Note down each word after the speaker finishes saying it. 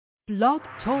Blog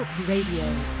Talk Radio.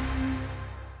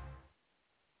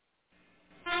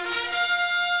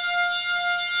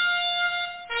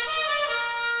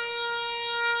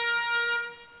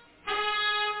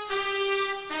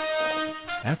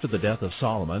 After the death of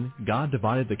Solomon, God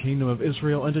divided the kingdom of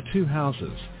Israel into two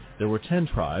houses. There were 10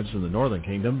 tribes in the northern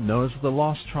kingdom known as the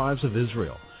lost tribes of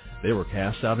Israel. They were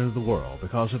cast out into the world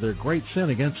because of their great sin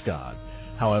against God.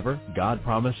 However, God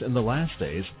promised in the last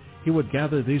days he would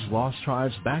gather these lost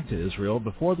tribes back to Israel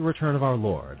before the return of our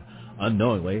Lord.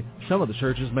 Unknowingly, some of the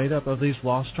churches made up of these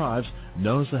lost tribes,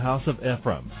 known as the house of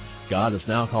Ephraim. God is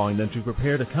now calling them to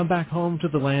prepare to come back home to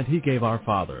the land he gave our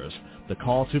fathers. The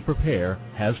call to prepare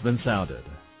has been sounded.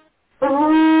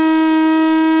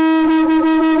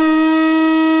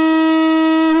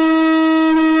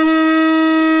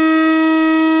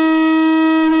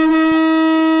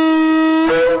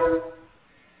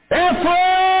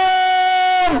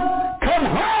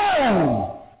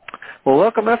 Well,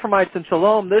 welcome, Ephraimites, and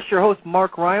shalom. This is your host,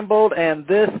 Mark Reinbold, and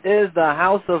this is the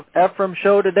House of Ephraim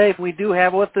show today. We do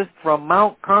have with us from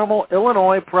Mount Carmel,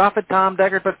 Illinois, Prophet Tom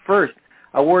Deckard. But first,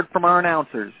 a word from our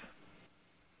announcers.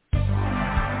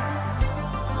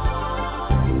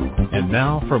 And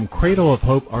now, from Cradle of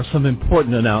Hope are some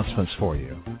important announcements for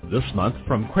you. This month,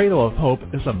 from Cradle of Hope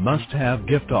is a must-have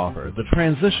gift offer, the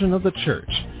transition of the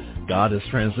church. God has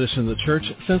transitioned the church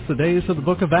since the days of the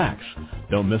book of Acts.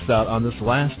 Don't miss out on this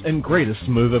last and greatest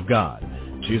move of God.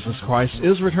 Jesus Christ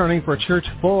is returning for a church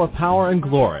full of power and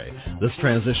glory. This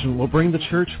transition will bring the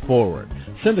church forward.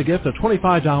 Send a gift of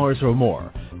 $25 or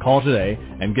more. Call today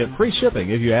and get free shipping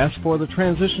if you ask for the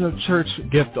Transition of Church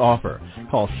gift offer.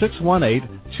 Call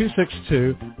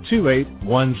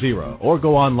 618-262-2810 or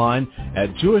go online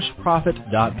at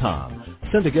jewishprophet.com.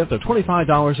 Send a gift of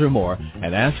 $25 or more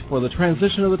and ask for the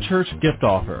Transition of the Church gift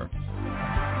offer.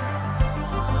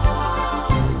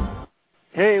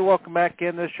 Hey, welcome back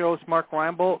in. This show is Mark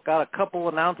Reinbold. Got a couple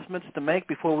announcements to make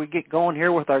before we get going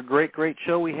here with our great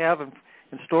show we have in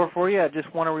store for you. I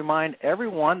just want to remind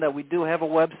everyone that we do have a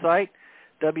website,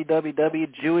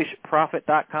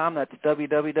 www.jewishprophet.com. That's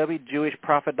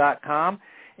www.jewishprophet.com.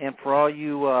 And for all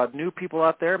you new people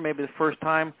out there, maybe the first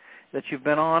time that you've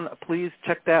been on, please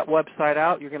check that website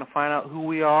out. You're going to find out who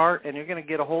we are, and you're going to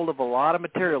get a hold of a lot of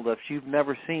material that you've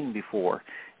never seen before.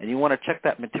 And you want to check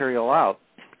that material out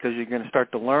because you're going to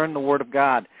start to learn the Word of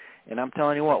God. And I'm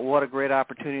telling you what a great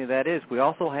opportunity that is. We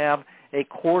also have a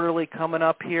quarterly coming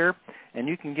up here, and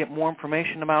you can get more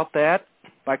information about that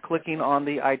by clicking on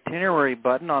the itinerary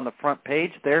button on the front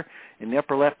page there in the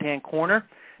upper left-hand corner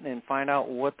and find out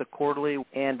what the quarterly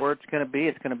and where it's going to be.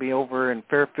 It's going to be over in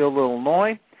Fairfield,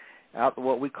 Illinois, out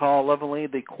what we call lovingly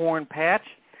the Corn Patch.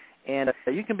 And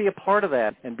you can be a part of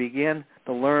that and begin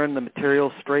to learn the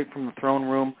material straight from the throne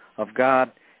room of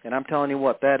God. And I'm telling you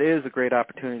what, that is a great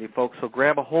opportunity, folks. So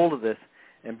grab a hold of this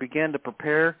and begin to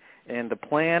prepare and to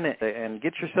plan and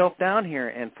get yourself down here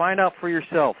and find out for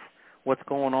yourself what's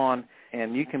going on,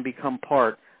 and you can become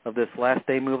part of this last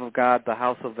day move of God, the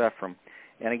House of Ephraim.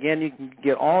 And again, you can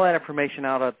get all that information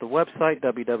out at the website,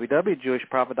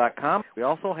 www.jewishprophet.com. We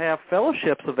also have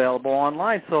fellowships available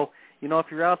online. So, if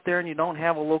you're out there and you don't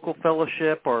have a local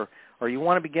fellowship or you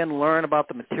want to begin to learn about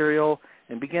the material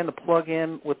and begin to plug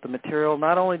in with the material,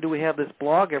 not only do we have this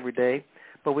blog every day,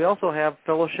 but we also have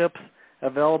fellowships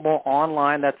available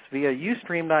online. That's via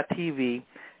ustream.tv,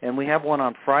 and we have one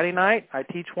on Friday night. I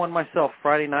teach one myself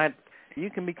Friday night.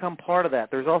 You can become part of that.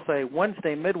 There's also a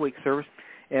Wednesday midweek service,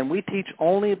 and we teach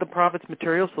only the prophet's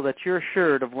material so that you're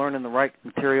assured of learning the right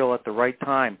material at the right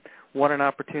time. What an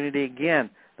opportunity, again,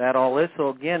 that all is. So,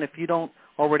 again, if you don't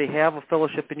already have a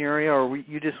fellowship in your area or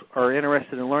you just are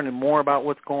interested in learning more about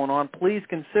what's going on, please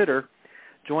consider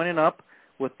joining up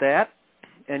with that.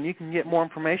 And you can get more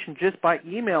information just by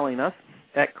emailing us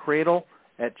at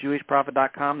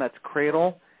cradle@jewishprophet.com. That's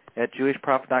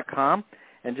cradle@jewishprophet.com.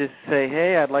 And just say,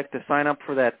 hey, I'd like to sign up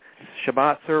for that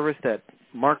Shabbat service that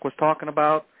Mark was talking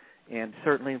about, and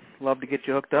certainly love to get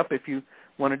you hooked up. If you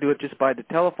want to do it just by the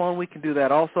telephone, we can do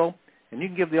that also. And you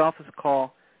can give the office a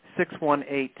call,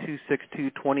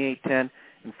 618-262-2810,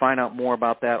 and find out more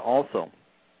about that also.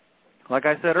 Like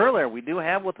I said earlier, we do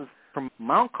have with us from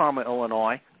Mount Carmel,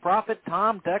 Illinois, Prophet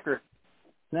Tom Deckard.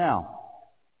 Now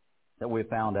that we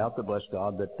found out, that bless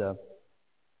God, that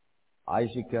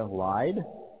Isaac lied,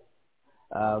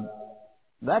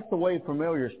 that's the way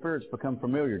familiar spirits become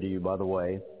familiar to you, by the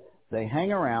way. They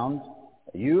hang around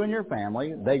you and your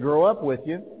family. They grow up with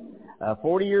you.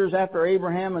 40 years after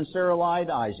Abraham and Sarah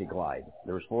lied, Isaac lied.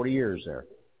 There was 40 years there.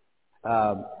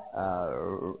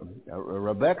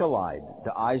 Rebekah lied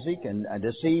to Isaac and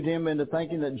deceived him into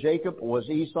thinking that Jacob was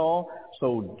Esau,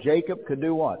 so Jacob could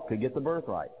do what? Could get the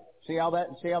birthright. See how that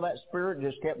spirit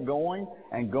just kept going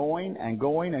and going and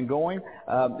going and going.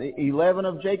 11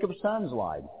 of Jacob's sons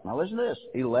lied. Now listen to this.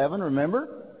 11,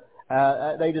 remember?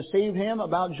 They deceived him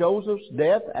about Joseph's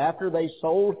death after they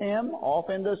sold him off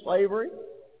into slavery.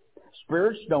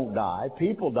 Spirits don't die.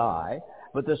 People die.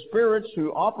 But the spirits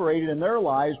who operated in their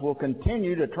lives will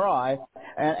continue to try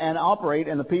and operate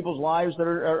in the people's lives that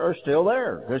are still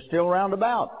there. They're still round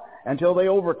about. Until they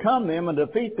overcome them and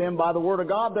defeat them by the Word of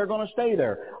God, they're going to stay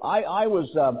there.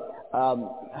 It's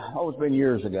been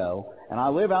years ago, and I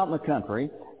live out in the country,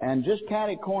 and just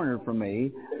catty corner from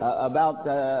me, about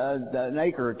an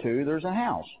acre or two, there's a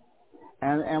house.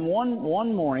 And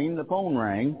one morning the phone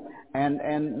rang,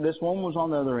 and this woman was on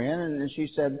the other end, and she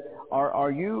said, "Are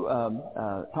you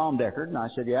Tom Deckard?" And I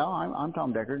said, "Yeah, I'm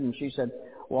Tom Deckard." And she said,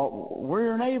 "Well, we're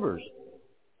your neighbors."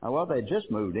 Well, they had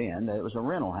just moved in. It was a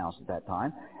rental house at that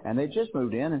time, and they just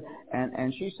moved in.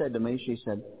 And she said to me, she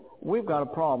said, "We've got a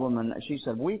problem." And she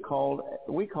said, "We called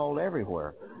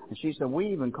everywhere." And she said, "We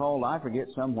even called, I forget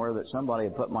somewhere that somebody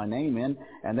had put my name in,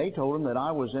 and they told them that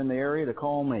I was in the area to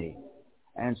call me."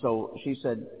 And so she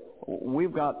said,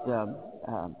 "We've got,"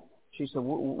 she said,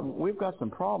 "we've got some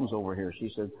problems over here." She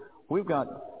said, "We've got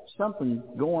something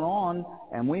going on,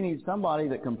 and we need somebody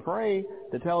that can pray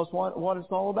to tell us what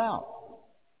it's all about."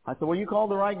 I said, "Well, you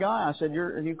called the right guy." I said,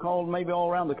 "You called maybe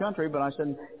all around the country," but I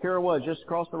said, "Here it was, just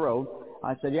across the road."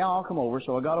 I said, "Yeah, I'll come over."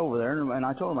 So I got over there, and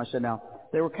I told them, I said, "Now,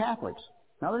 they were Catholics.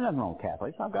 Now, there's nothing wrong with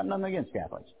Catholics. I've got nothing against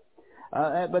Catholics."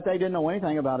 But they didn't know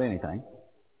anything about anything.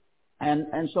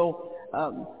 And so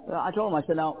I told them, I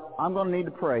said, "Now, I'm going to need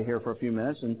to pray here for a few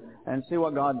minutes and see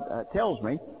what God tells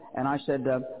me." And I said,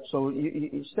 "So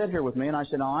you sit here with me." And I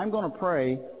said, "Now, I'm going to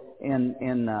pray in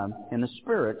the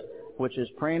Spirit, which is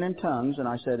praying in tongues." And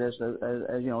I said, as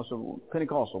you know, so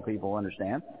Pentecostal people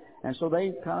understand. And so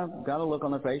they kind of got a look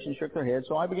on their face and shook their heads.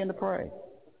 So I began to pray.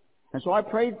 And so I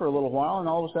prayed for a little while, and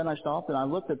all of a sudden I stopped and I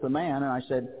looked at the man and I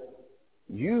said,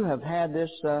 "You have had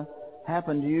this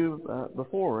happen to you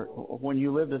before when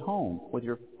you lived at home with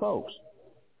your folks."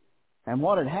 And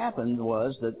what had happened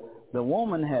was that the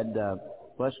woman had,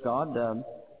 bless God,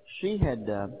 she had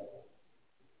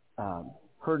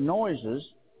heard noises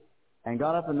and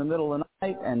got up in the middle of the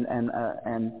night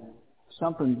and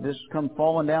something just come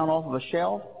falling down off of a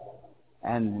shelf.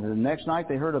 And the next night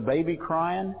they heard a baby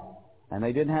crying, and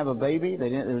they didn't have a baby.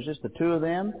 There was just the two of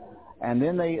them. And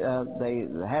then they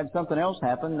had something else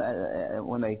happen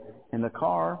when they in the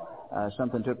car.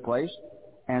 Something took place,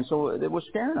 and so it was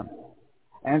scaring them.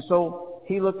 And so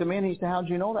he looked at me and he said, "How'd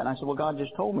you know that?" And I said, "Well, God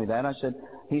just told me that." I said,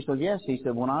 he said, "Yes." He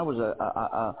said, "When I was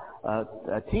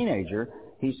a teenager,"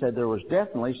 he said, "there was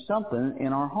definitely something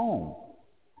in our home."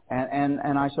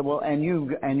 And I said, "Well, and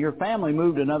your family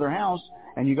moved to another house,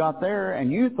 and you got there,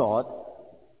 and you thought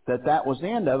that was the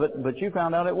end of it, but you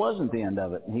found out it wasn't the end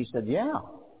of it." And he said, "Yeah."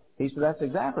 He said, "That's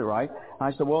exactly right."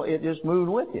 I said, "Well, it just moved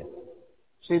with you."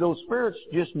 See, those spirits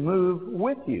just move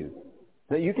with you.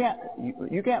 That you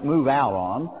can't move out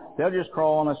on them. They'll just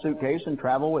crawl on a suitcase and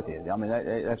travel with you. I mean,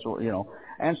 that's what, you know.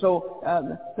 And so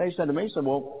they said to me, said,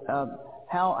 "Well,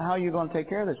 how are you going to take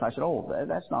care of this?" I said, "Oh,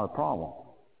 that's not a problem."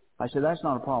 I said, "That's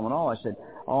not a problem at all." I said,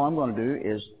 "All I'm going to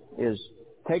do is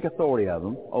take authority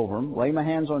over them, lay my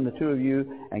hands on the two of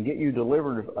you, and get you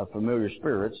delivered of familiar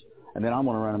spirits, and then I'm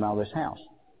going to run them out of this house."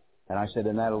 And I said,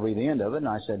 "And that'll be the end of it." And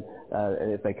I said,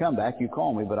 "If they come back, you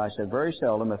call me." But I said, very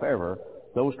seldom, if ever,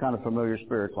 those kind of familiar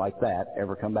spirits like that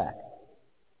ever come back.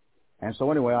 And so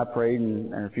anyway, I prayed,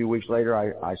 and a few weeks later,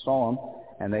 I saw them,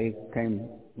 and they came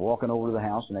walking over to the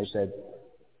house, and they said,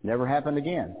 "Never happened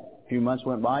again." A few months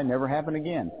went by, never happened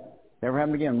again. Never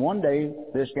happened again. One day,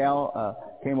 this gal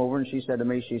came over, and she said to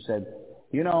me, she said,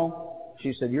 "You know,"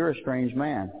 she said, "you're a strange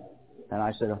man." And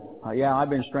I said, "Yeah, I've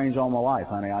been strange all my life,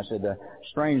 honey." I said,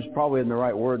 "Strange probably isn't the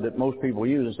right word that most people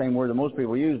use, the same word that most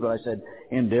people use," but I said,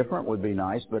 "Indifferent would be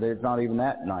nice, but it's not even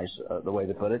that nice, the way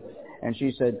to put it." And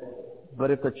she said, "But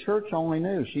if the church only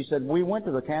knew," she said, "we went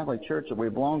to the Catholic church that we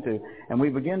belonged to, and we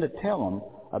began to tell them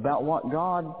about what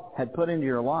God had put into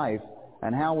your life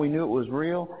and how we knew it was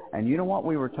real. And you know what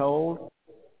we were told?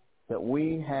 That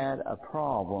we had a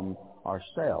problem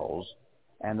ourselves,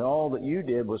 and all that you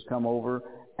did was come over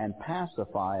and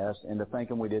pacify us into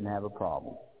thinking we didn't have a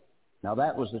problem." Now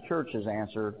that was the church's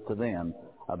answer to them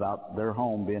about their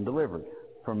home being delivered.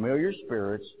 Familiar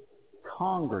spirits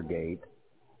congregate.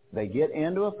 They get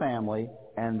into a family,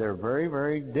 and they're very,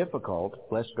 very difficult,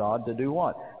 bless God, to do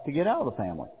what? To get out of the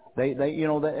family. They you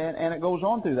know, and it goes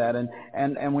on through that.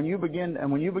 And when you begin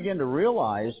to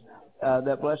realize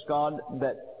that, bless God,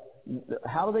 that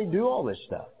how do they do all this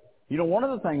stuff? You know, one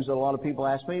of the things that a lot of people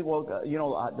ask me, well, you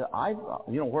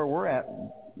know, where we're at,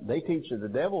 they teach that the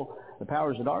devil, the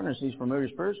powers of darkness, these familiar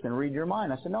spirits can read your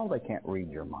mind. I said, no, they can't read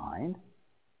your mind.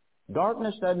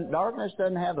 Darkness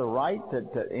doesn't have the right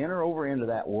to enter over into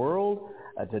that world,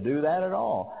 to do that at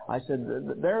all. I said,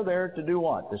 they're there to do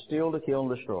what? To steal, to kill,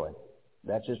 and destroy.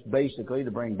 That's just basically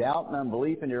to bring doubt and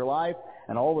unbelief into your life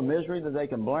and all the misery that they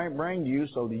can bring to you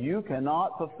so that you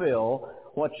cannot fulfill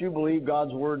what you believe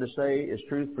God's Word to say is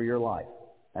truth for your life.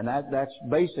 And that's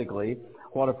basically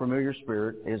what a familiar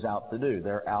spirit is out to do.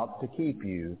 They're out to keep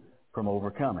you from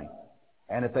overcoming.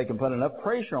 And if they can put enough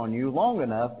pressure on you long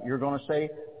enough, you're going to say,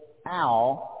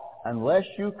 ow, unless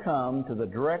you come to the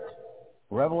direct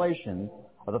revelation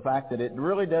of the fact that it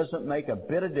really doesn't make a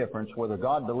bit of difference whether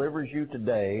God delivers you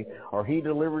today or He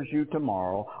delivers you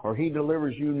tomorrow or He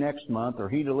delivers you next month or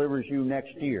He delivers you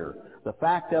next year. The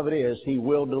fact of it is He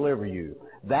will deliver you.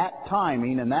 That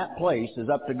timing and that place is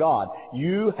up to God.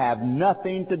 You have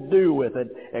nothing to do with it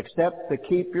except to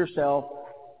keep yourself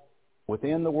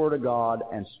within the Word of God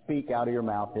and speak out of your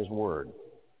mouth His Word.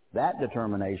 That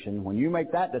determination, when you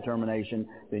make that determination,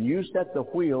 then you set the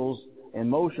wheels in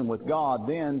motion with God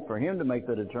then for Him to make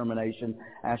the determination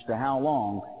as to how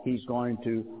long He's going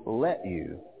to let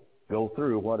you go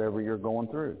through whatever you're going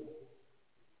through.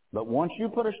 But once you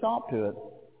put a stop to it,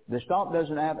 the stop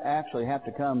doesn't actually have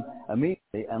to come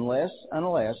immediately unless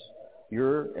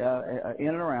you're in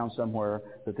and around somewhere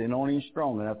that the anointing is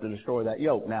strong enough to destroy that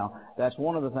yoke. Now, that's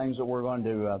one of the things that we're going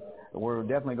to we're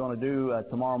definitely going to do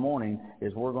tomorrow morning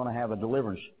is we're going to have a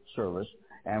deliverance service.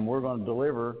 And we're going to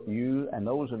deliver you and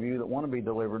those of you that want to be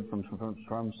delivered from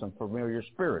some familiar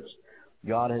spirits.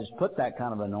 God has put that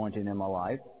kind of anointing in my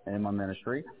life and in my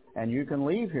ministry. And you can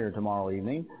leave here tomorrow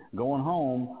evening going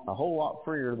home a whole lot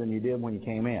freer than you did when you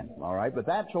came in. All right? But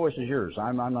that choice is yours.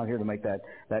 I'm not here to make that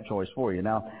choice for you.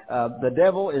 Now, the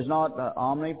devil is not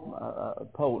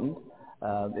omnipotent.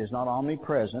 Is not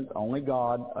omnipresent. Only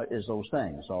God is those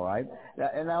things, all right?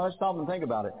 And now let's stop and think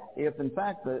about it. If, in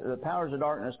fact, the powers of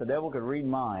darkness, the devil could read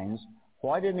minds,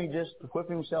 why didn't he just whip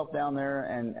himself down there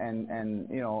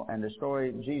and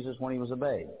destroy Jesus when he was a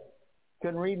babe?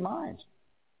 Couldn't read minds.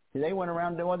 They went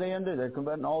around doing what they didn't do. They're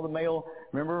putting all the male,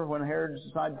 remember when Herod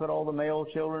decided to put all the male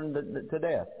children to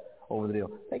death over the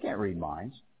deal? They can't read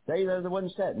minds. They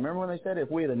wasn't said. Remember when they said if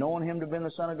we had known him to have been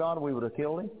the Son of God, we would have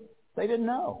killed him? They didn't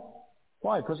know.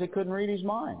 Why? Because they couldn't read his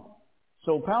mind.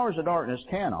 So powers of darkness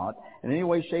cannot, in any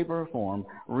way, shape, or form,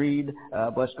 read,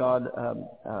 bless God,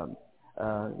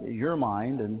 your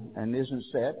mind and isn't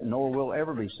set, nor will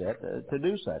ever be set to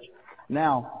do such.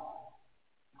 Now,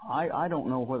 I don't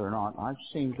know whether or not, I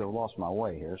seem to have lost my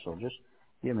way here, so just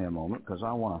give me a moment because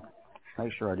I want to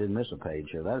make sure I didn't miss a page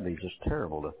here. That would be just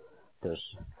terrible to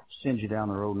send you down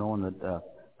the road knowing that,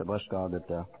 bless God,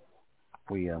 that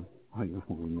we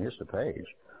missed a page.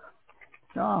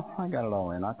 No, I got it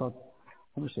all in. I thought,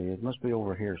 let me see, it must be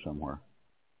over here somewhere.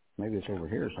 Maybe it's over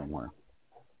here somewhere.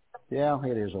 Yeah,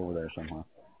 it is over there somewhere.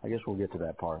 I guess we'll get to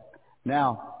that part.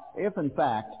 Now, if in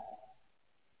fact,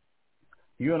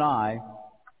 you and I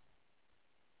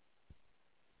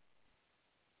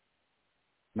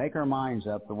make our minds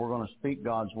up that we're going to speak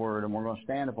God's Word and we're going to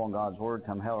stand upon God's Word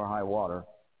come hell or high water,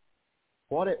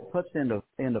 what it puts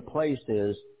into place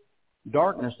is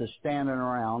darkness is standing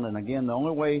around, and again, the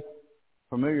only way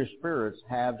familiar spirits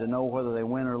have to know whether they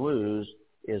win or lose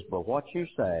is by what you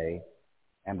say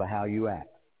and by how you act.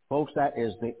 Folks, that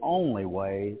is the only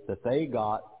way that they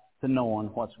got to knowing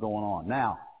what's going on.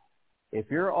 Now, if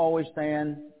you're always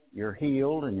saying you're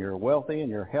healed and you're wealthy and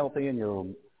you're healthy and you're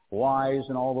wise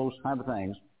and all those kind of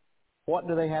things, what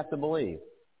do they have to believe?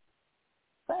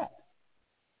 That.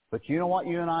 But you know what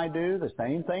you and I do? The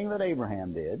same thing that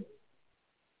Abraham did.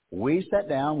 We sat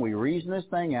down, we reasoned this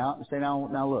thing out and say,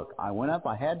 now look, I went up,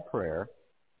 I had prayer,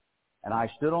 and I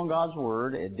stood on God's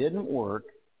Word. It didn't work.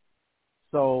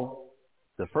 So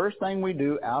the first thing we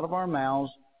do out of our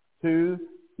mouths to,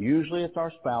 usually it's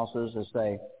our spouses, is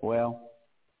say, well,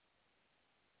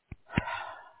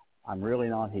 I'm really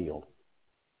not healed.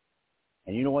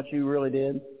 And you know what you really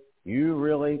did? You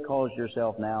really caused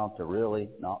yourself now to really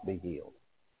not be healed.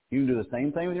 You can do the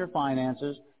same thing with your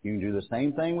finances. You can do the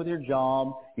same thing with your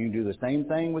job. You can do the same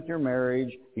thing with your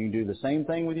marriage. You can do the same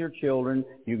thing with your children.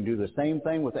 You can do the same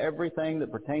thing with everything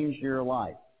that pertains to your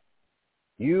life.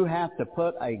 You have to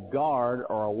put a guard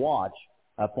or a watch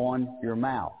upon your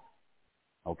mouth.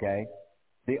 Okay?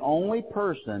 The only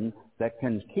person that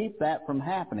can keep that from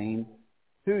happening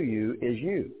to you is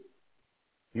you.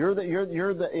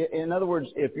 In other words,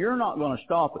 if you're not going to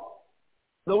stop it,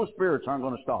 those spirits aren't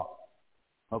going to stop.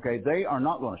 Okay? They are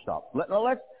not going to stop.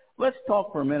 Let's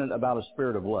talk for a minute about a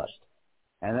spirit of lust.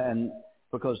 And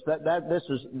Because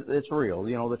it's real.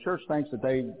 You know, the church thinks that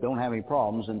they don't have any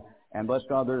problems, and bless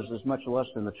God, there's as much lust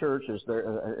in the church as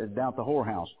there down at the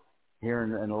whorehouse here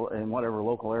in whatever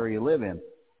local area you live in.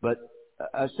 But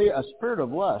see, a spirit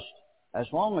of lust, as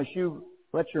long as you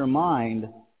let your mind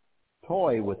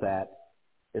toy with that,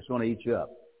 it's going to eat you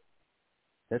up.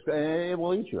 It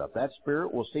will eat you up. That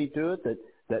spirit will see to it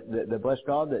that bless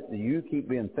God, that you keep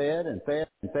being fed and fed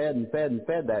and fed and fed and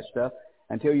fed that stuff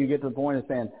until you get to the point of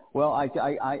saying, well, I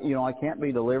can't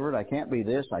be delivered. I can't be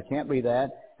this. I can't be that.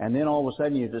 And then all of a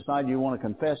sudden you decide you want to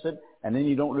confess it, and then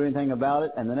you don't do anything about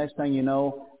it. And the next thing you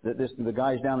know, the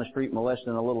guy's down the street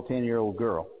molesting a little 10-year-old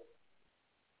girl.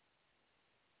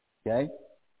 Okay?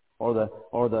 Or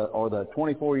the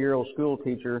 24-year-old school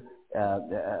teacher,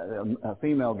 a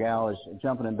female gal is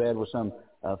jumping in bed with some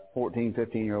 14,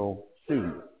 15-year-old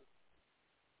student.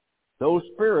 Those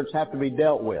spirits have to be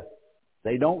dealt with.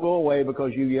 They don't go away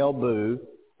because you yell boo,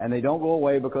 and they don't go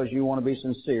away because you want to be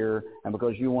sincere and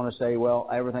because you want to say, well,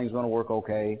 everything's going to work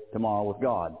okay tomorrow with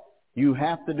God. You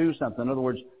have to do something. In other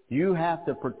words, you have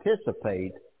to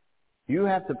participate. You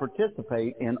have to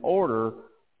participate in order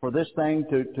for this thing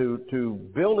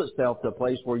to build itself to a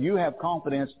place where you have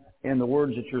confidence in the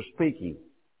words that you're speaking.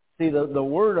 See, the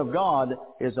Word of God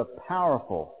is a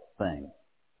powerful thing.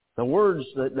 The words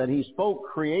that He spoke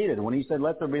created. When He said,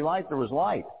 let there be light, there was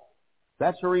light.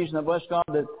 That's the reason that, bless God,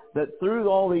 that through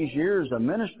all these years of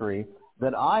ministry,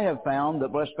 that I have found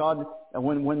that, bless God,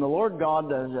 when the Lord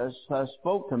God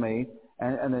spoke to me,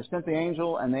 and they sent the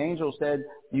angel, and the angel said,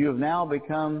 you have now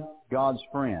become God's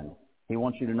friend. He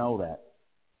wants you to know that.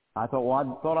 I thought, well, I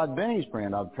thought I'd been His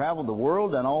friend. I've traveled the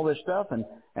world and all this stuff,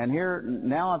 and here,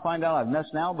 now I find out I've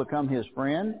just now become His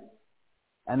friend.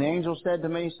 And the angel said to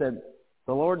me,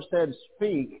 the Lord said,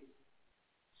 speak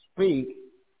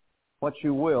what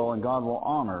you will, and God will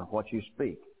honor what you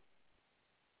speak.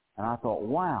 And I thought,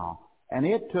 wow. And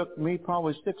it took me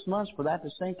probably 6 months for that to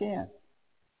sink in.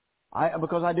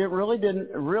 Because I really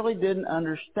didn't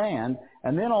understand.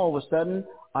 And then all of a sudden,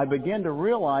 I began to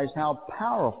realize how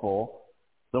powerful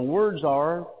the words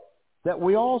are that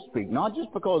we all speak. Not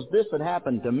just because this had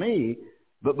happened to me,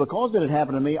 but because it had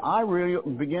happened to me, I really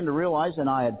began to realize, and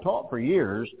I had taught for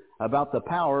years, about the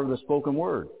power of the spoken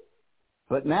word.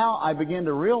 But now I begin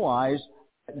to realize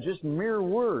that just mere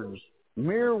words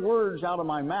out of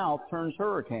my mouth turns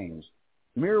hurricanes.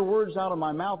 Mere words out of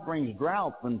my mouth brings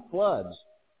droughts and floods,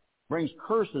 brings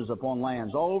curses upon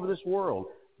lands all over this world.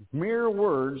 Mere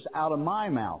words out of my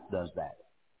mouth does that.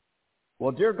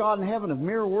 Well, dear God in heaven, if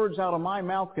mere words out of my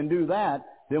mouth can do that,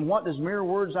 then what does mere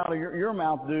words out of your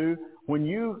mouth do when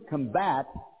you combat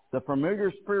the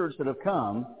familiar spirits that have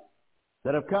come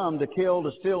to kill,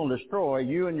 to steal, and destroy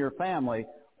you and your family?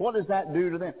 What does that do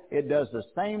to them? It does the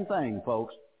same thing,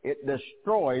 folks. It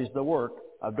destroys the work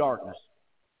of darkness.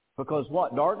 Because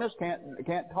what? Darkness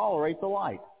can't tolerate the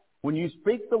light. When you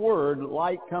speak the word,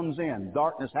 light comes in.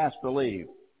 Darkness has to leave.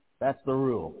 That's the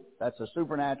rule. That's a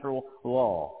supernatural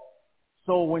law.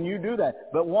 So when you do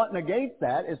that, but what negates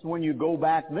that is when you go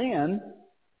back then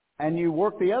and you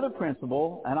work the other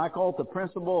principle, and I call it the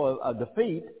principle of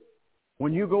defeat.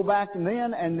 When you go back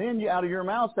then and then you out of your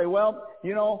mouth say, well,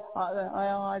 you know,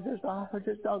 I just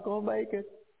not going to make it.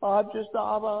 I'm just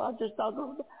not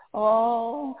going to.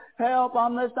 Oh, help!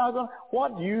 I'm just not going.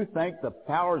 What do you think the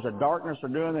powers of darkness are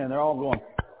doing? And they're all going,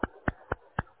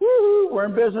 woo! We're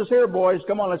in business here, boys.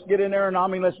 Come on, let's get in there,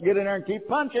 and let's get in there and keep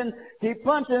punching. Keep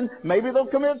punching. Maybe they'll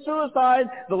commit suicide.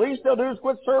 The least they'll do is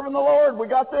quit serving the Lord. We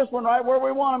got this one right where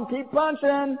we want them. Keep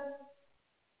punching.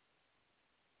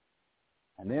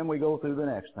 And then we go through the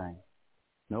next thing.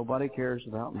 Nobody cares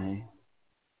about me.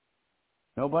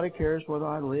 Nobody cares whether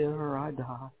I live or I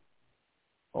die.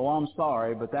 Oh, I'm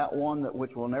sorry, but that one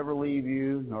which will never leave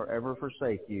you nor ever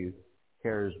forsake you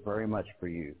cares very much for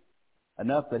you.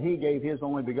 Enough that He gave His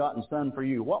only begotten Son for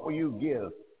you. What will you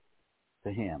give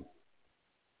to Him?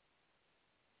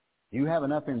 You have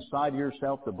enough inside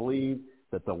yourself to believe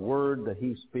that the word that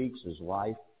He speaks is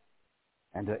life.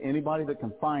 And to anybody that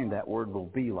can find that word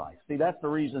will be life. See, that's the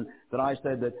reason that I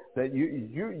said that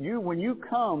you when you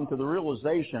come to the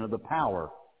realization of the power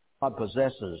God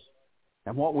possesses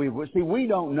and what we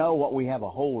don't know what we have a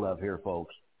hold of here,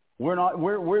 folks. We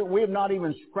have not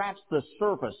even scratched the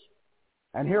surface.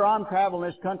 And here I'm traveling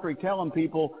this country telling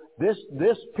people this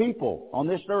people on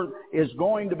this earth is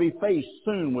going to be faced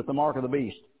soon with the mark of the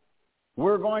beast.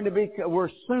 We're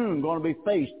soon going to be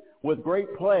faced with great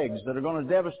plagues that are going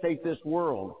to devastate this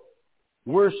world.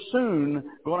 We're soon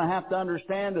going to have to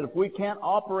understand that if we can't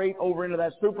operate over into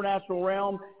that supernatural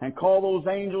realm and call those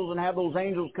angels and have those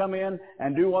angels come in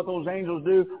and do what those angels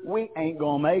do, we ain't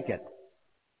going to make it.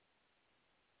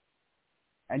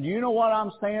 And you know what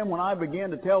I'm saying when I begin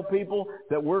to tell people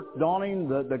that we're dawning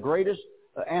the greatest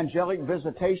angelic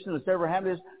visitation that's ever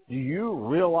happened? Do you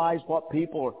realize what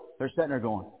people are, they're sitting there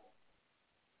going?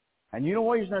 And you know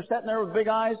what they're sitting there with big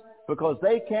eyes? Because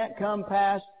they can't come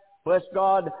past, bless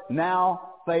God, now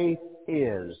faith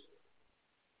is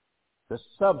the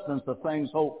substance of things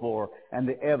hoped for and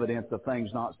the evidence of things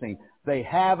not seen. They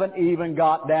haven't even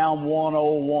got down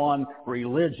 101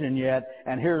 religion yet,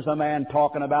 and here's a man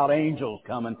talking about angels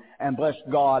coming, and bless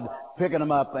God, picking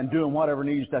them up and doing whatever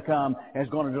needs to come, and is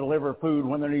going to deliver food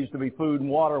when there needs to be food, and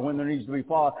water when there needs to be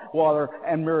water,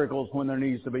 and miracles when there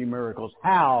needs to be miracles.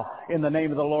 How, in the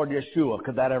name of the Lord Yeshua,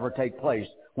 could that ever take place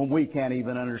when we can't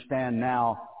even understand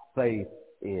now faith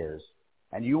is?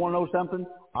 And you want to know something?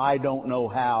 I don't know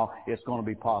how it's going to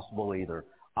be possible either.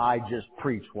 I just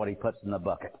preach what He puts in the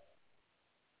bucket.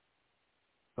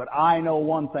 But I know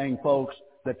one thing, folks.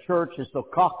 The church is so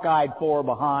cockeyed for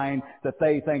behind that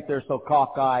they think they're so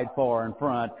cockeyed for in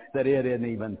front that it isn't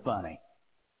even funny.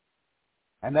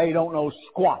 And they don't know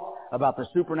squat about the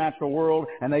supernatural world,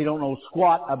 and they don't know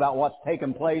squat about what's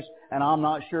taken place, and I'm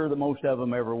not sure that most of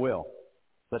them ever will.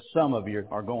 But some of you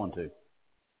are going to.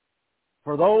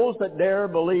 For those that dare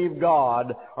believe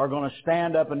God are going to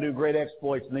stand up and do great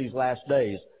exploits in these last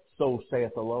days, so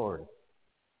saith the Lord.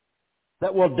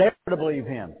 That will dare to believe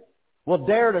Him. Will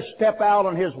dare to step out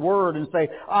on His Word and say,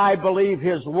 I believe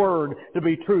His Word to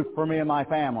be truth for me and my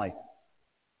family.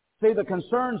 See, the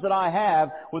concerns that I have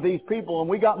with these people, and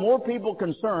we got more people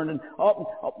concerned, and,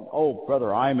 oh,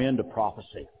 brother, I'm into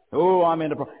prophecy. Oh, I'm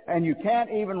into prophecy. And you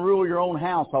can't even rule your own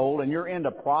household, and you're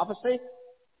into prophecy?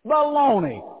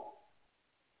 Baloney!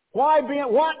 What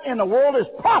in the world is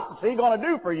prophecy going to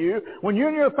do for you when you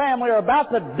and your family are about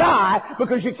to die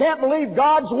because you can't believe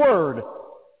God's Word?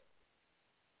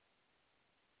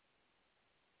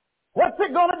 What's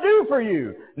it going to do for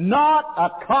you? Not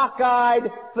a cockeyed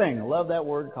thing. Love that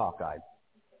word, cockeyed.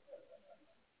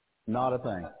 Not a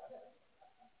thing.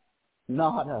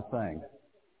 Not a thing.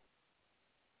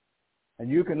 And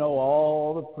you can know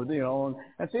all the,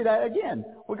 and see that again.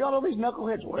 We got all these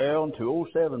knuckleheads. Well, in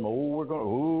 207, we're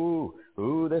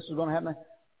going, this is going to happen.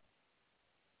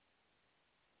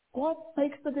 What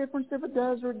makes the difference if it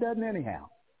does or it doesn't anyhow?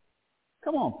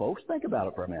 Come on, folks, think about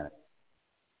it for a minute.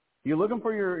 You looking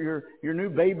for your new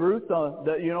Babe Ruth,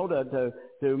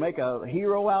 to make a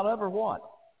hero out of, or what?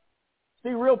 See,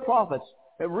 real prophets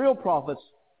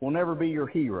will never be your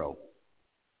hero.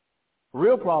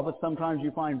 Real prophets, sometimes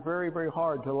you find very, very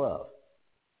hard to love.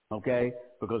 Okay?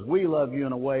 Because we love you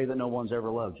in a way that no one's ever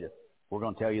loved you. We're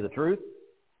going to tell you the truth,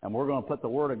 and we're going to put the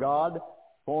Word of God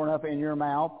far enough in your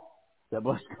mouth that,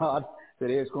 bless God, that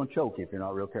it's going to choke you if you're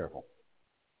not real careful.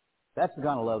 That's the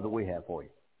kind of love that we have for you.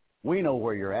 We know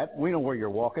where you're at. We know where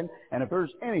you're walking. And if there's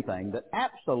anything that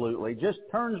absolutely just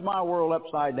turns my world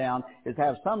upside down, is to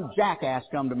have some jackass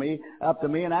come up to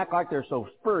me and act like they're so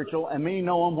spiritual and me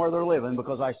knowing where they're living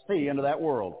because I see into that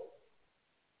world.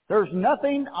 There's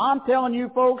nothing, I'm telling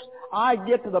you folks, I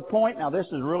get to the point, now this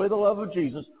is really the love of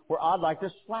Jesus, where I'd like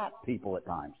to slap people at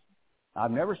times.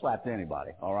 I've never slapped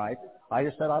anybody, all right? I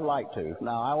just said I'd like to.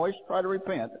 Now, I always try to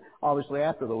repent, obviously,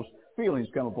 after those feelings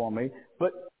come upon me.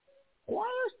 But what's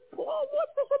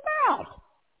this about?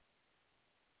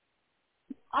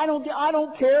 I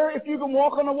don't care if you can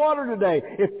walk on the water today.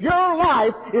 If your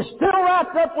life is still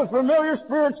wrapped up with familiar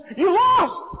spirits, you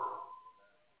lost.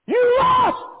 You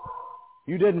lost.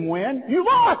 You didn't win. You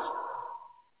lost.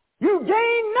 You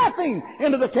gained nothing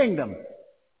into the kingdom.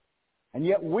 And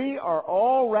yet we are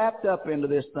all wrapped up into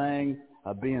this thing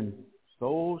of being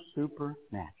so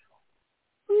supernatural.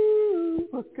 Ooh,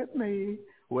 look at me.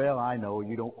 Well, I know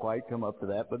you don't quite come up to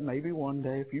that, but maybe one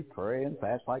day if you pray and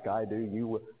fast like I do, you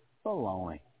will.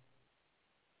 Baloney.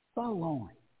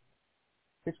 Baloney.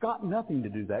 It's got nothing to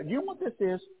do with that. You know what this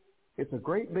is? It's a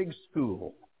great big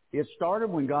school. It started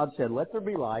when God said, let there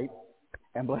be light,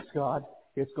 and bless God,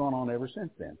 it's gone on ever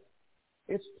since then.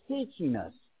 It's teaching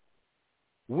us.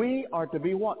 We are to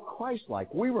be what?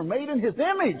 Christ-like. We were made in His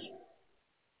image.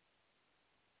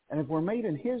 And if we're made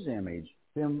in His image,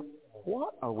 then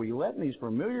what are we letting these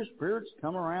familiar spirits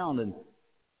come around? And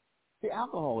see,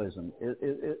 alcoholism,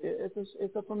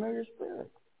 it's a familiar spirit.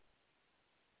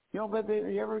 You know, but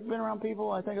you ever been around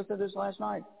people, I think I said this last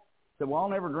night, said, well, I'll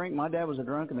never drink. My dad was a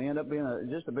drunk, and they end up being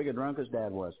just as big a drunk as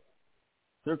Dad was.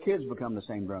 Their kids become the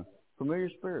same drunk. Familiar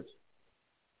spirits.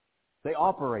 They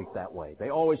operate that way. They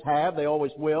always have. They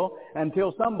always will.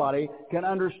 Until somebody can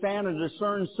understand and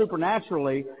discern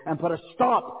supernaturally and put a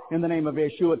stop in the name of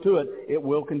Yeshua to it, it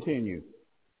will continue.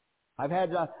 I've had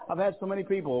so many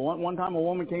people. One time a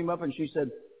woman came up and she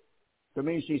said to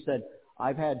me,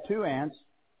 I've had 2 aunts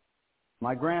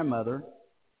my grandmother,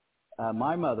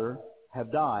 my mother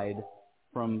have died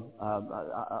from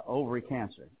ovary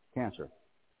cancer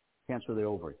of the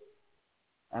ovary.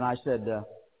 And I said,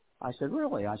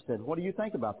 really? I said, what do you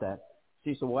think about that?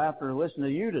 She said, well, after listening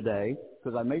to you today,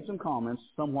 because I made some comments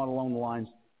somewhat along the lines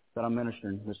that I'm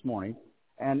ministering this morning,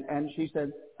 and she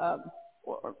said,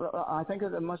 I think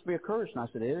it must be a curse. And I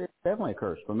said, it is definitely a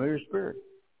curse, familiar spirit.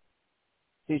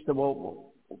 She said,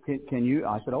 well, can you?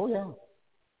 I said, oh, yeah.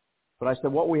 But I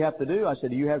said, what we have to do? I said,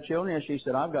 do you have children? And she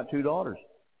said, I've got 2 daughters.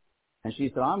 And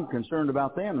she said, I'm concerned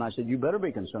about them. And I said, you better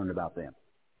be concerned about them.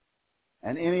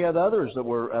 And any of the others that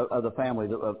were of the family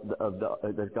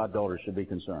that got daughters should be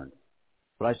concerned.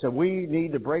 But I said, we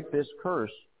need to break this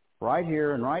curse right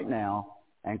here and right now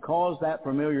and cause that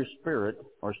familiar spirit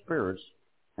or spirits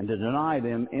and to deny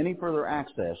them any further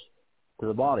access to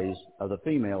the bodies of the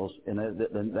females in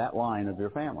that line of their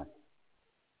family.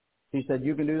 She said,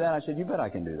 you can do that? I said, you bet I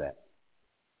can do that.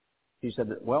 She said,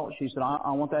 well,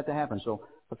 I want that to happen. So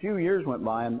a few years went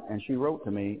by, and she wrote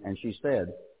to me, and she said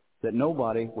that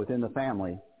nobody within the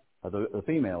family of the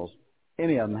females,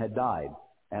 any of them had died.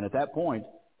 And at that point,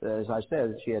 as I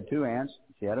said, she had 2 aunts,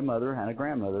 she had a mother and a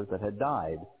grandmother that had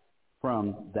died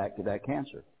from that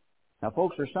cancer. Now,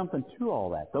 folks, there's something to all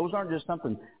that. Those aren't just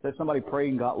something that somebody prayed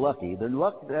and got lucky. The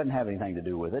luck doesn't have anything to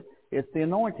do with it. It's the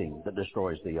anointing that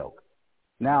destroys the yoke.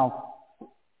 Now,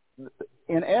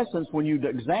 in essence, when you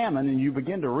examine and you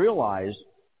begin to realize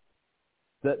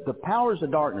that the powers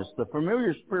of darkness, the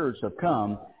familiar spirits have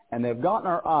come and they've gotten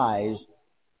our eyes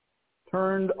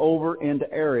turned over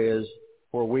into areas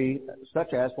where we,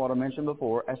 such as what I mentioned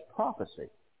before, as prophecy.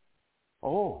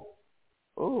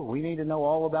 We need to know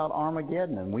all about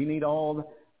Armageddon, and we need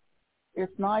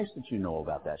it's nice that you know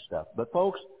about that stuff. But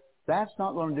folks, that's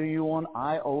not going to do you one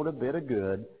iota bit of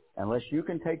good unless you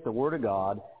can take the Word of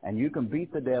God and you can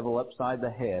beat the devil upside the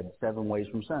head 7 ways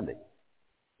from Sunday.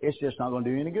 It's just not going to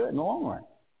do you any good in the long run.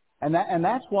 And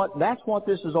that's what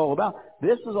this is all about.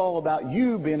 This is all about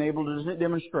you being able to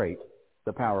demonstrate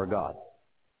the power of God.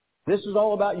 This is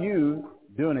all about you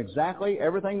doing exactly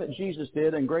everything that Jesus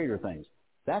did and greater things.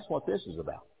 That's what this is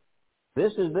about.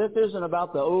 This isn't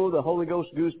about the Holy Ghost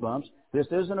goosebumps. This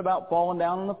isn't about falling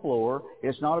down on the floor.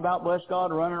 It's not about, bless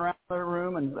God, running around the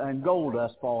room and gold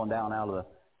dust falling down out of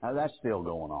that's still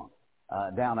going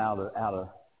on. Down out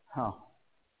of,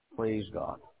 please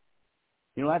God.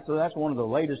 You know, that's one of the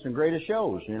latest and greatest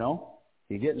shows, you know.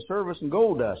 You get in service and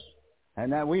gold dust.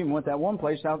 And we even went that one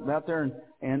place out there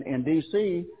in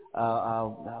D.C.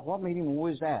 What meeting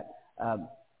was that?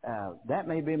 That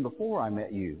may have been before I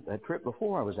met you. That trip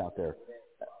before I was out there.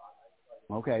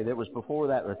 Okay, that was before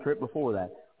that. The trip before that,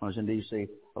 when I was in D.C.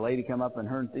 A lady come up and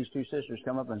these 2 sisters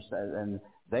come up and said, and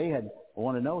they had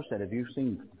wanted to know, said, have you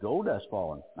seen gold dust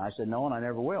falling? And I said, no, and I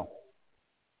never will.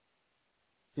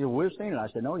 She said, well, we've seen it. I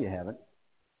said, no, you haven't.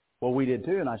 Well, we did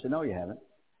too, and I said, no, you haven't.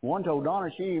 One told Donna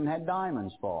she even had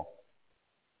diamonds fall.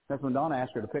 That's when Donna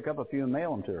asked her to pick up a few and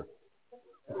mail them to her.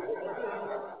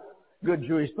 Good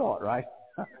Jewish thought, right?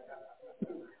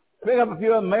 Pick up a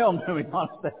few of them, mail them to me,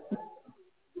 Donna said.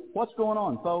 What's going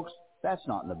on, folks? That's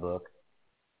not in the book.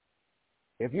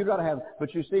 If you've got to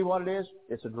but you see what it is?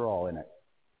 It's a draw, isn't it?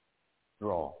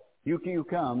 Draw. You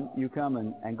come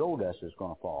and gold dust is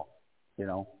going to fall, you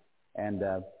know. And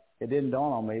it didn't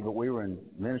dawn on me, but we were in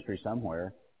ministry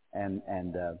somewhere, and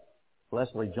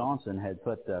Leslie Johnson had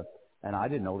put and I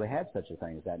didn't know they had such a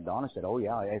thing as that. And Donna said, oh,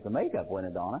 yeah, it's a makeup,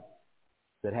 wasn't it, Donna?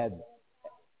 That had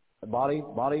body,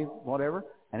 whatever.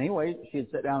 And anyway, she had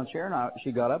sat down in a chair, and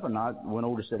she got up, and I went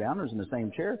over to sit down. I was in the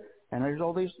same chair, and there's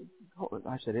all these.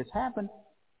 I said, it's happened.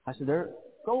 I said, there's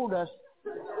gold dust.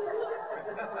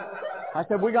 I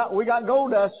said, we got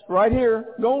gold dust right here,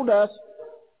 gold dust.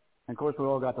 And, of course, we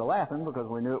all got to laughing because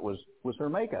we knew it was her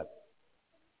makeup.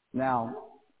 Now,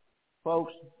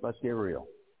 folks, let's get real.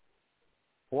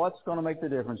 What's going to make the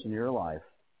difference in your life,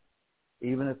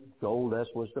 even if gold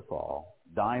dust was to fall,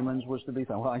 diamonds was to be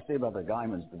found? Well, I say about the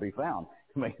diamonds to be found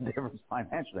to make a difference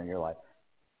financially in your life.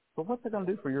 But what's it going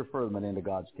to do for your furtherment into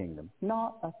God's kingdom?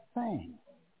 Not a thing.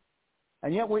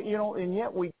 And yet we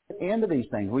get into these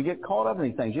things. We get caught up in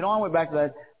these things. You know, I went back to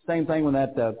that same thing when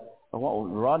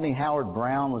Rodney Howard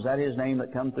Brown, was that his name,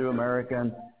 that come through America,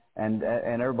 and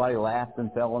everybody laughed and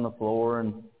fell on the floor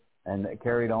and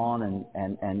carried on,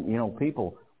 and you know,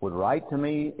 people would write to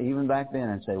me even back then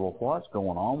and say, well, what's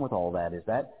going on with all that? Is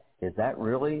that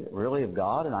really of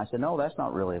God? And I said, no, that's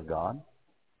not really of God.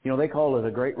 You know, they call it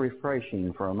a great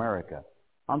refreshing for America.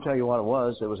 I'll tell you what it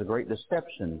was. It was a great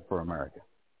deception for America.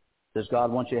 Does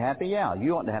God want you happy? Yeah.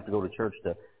 You oughtn't to have to go to church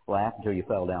to laugh until you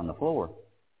fell down the floor.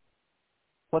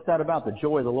 What's that about? The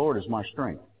joy of the Lord is my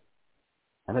strength.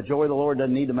 And the joy of the Lord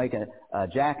doesn't need to make a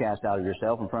jackass out of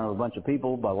yourself in front of a bunch of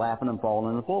people by laughing and falling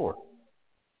on the floor.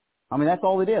 I mean, that's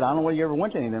all they did. I don't know whether you ever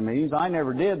went to any of them meetings. I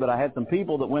never did, but I had some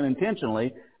people that went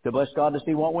intentionally to bless God to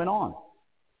see what went on.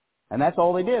 And that's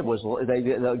all they did was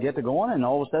they'll get to going, and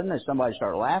all of a sudden somebody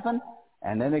start laughing,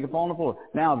 and then they could fall on the floor.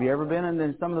 Now, have you ever been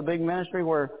in some of the big ministry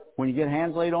where when you get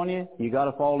hands laid on you, you got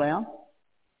to fall down?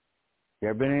 You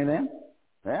ever been in any of them?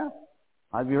 Yeah.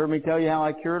 Have you heard me tell you how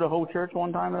I cured a whole church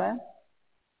one time of that?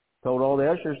 Told all the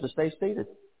ushers to stay seated.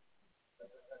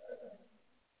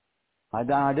 I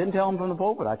didn't tell them from the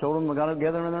pulpit. I told them we got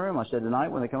together in the room. I said, tonight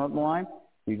when they come up the line,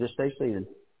 you just stay seated.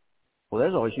 Well,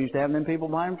 there's always used to having them people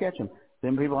behind them catch them.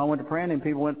 Them people I went to praying, and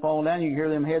people went falling down. You can hear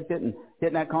them heads hitting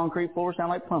that concrete floor, sound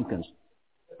like pumpkins.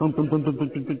 Boom, boom, boom, boom, boom,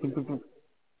 boom, boom, boom, boom.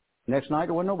 Next night,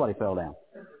 there wasn't nobody fell down.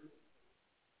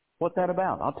 What's that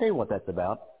about? I'll tell you what that's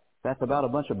about. That's about a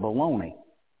bunch of baloney.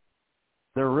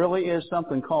 There really is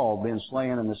something called being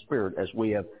slain in the Spirit, as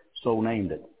we have so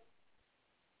named it.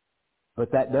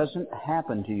 But that doesn't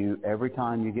happen to you every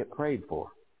time you get prayed for.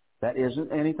 That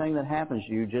isn't anything that happens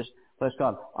to you just, bless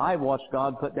God. I've watched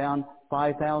God put down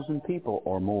 5,000 people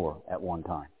or more at one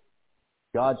time.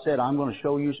 God said, I'm going to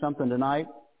show you something tonight,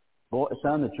 boy,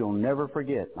 son, that you'll never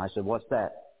forget. And I said, what's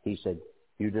that? He said,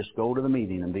 you just go to the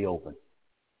meeting and be open.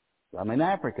 I'm in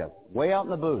Africa, way out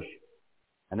in the bush.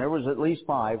 And there was at least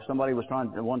 5. Somebody was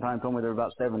trying, at one time told me there were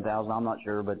about 7,000. I'm not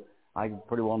sure, but I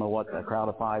pretty well know what a crowd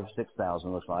of 5,000,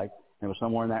 6,000 looks like. It was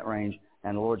somewhere in that range.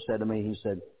 And the Lord said to me, He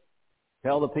said,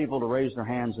 tell the people to raise their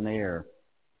hands in the air.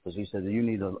 Because He said, you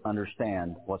need to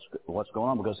understand what's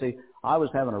going on. Because, see, I was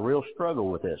having a real struggle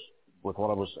with this, with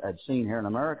what had seen here in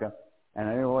America. And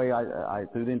anyway, I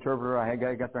through the interpreter, I had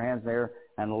got their hands in the air,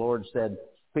 and the Lord said,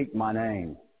 speak my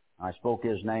name. I spoke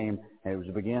His name, and it was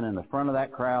to begin in the front of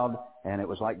that crowd, and it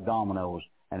was like dominoes,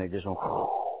 and it just went,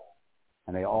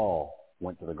 and they all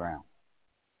went to the ground.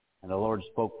 And the Lord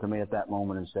spoke to me at that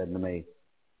moment and said to me,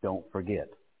 don't forget,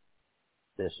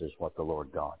 this is what the Lord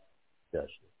God does.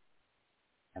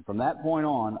 And from that point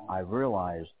on, I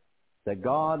realized that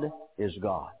God is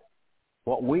God.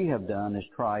 What we have done is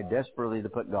tried desperately to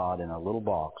put God in a little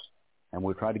box, and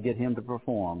we try to get Him to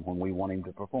perform when we want Him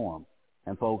to perform.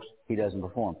 And folks, He doesn't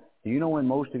perform. Do you know when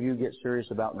most of you get serious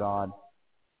about God?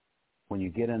 When you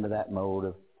get into that mode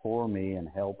of poor me and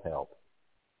help.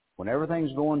 When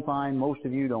everything's going fine, most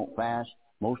of you don't fast,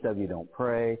 most of you don't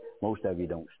pray, most of you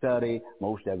don't study,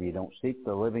 most of you don't seek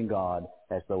the living God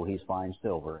as though He's fine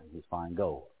silver and He's fine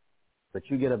gold. But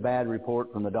you get a bad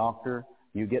report from the doctor,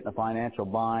 you get in a financial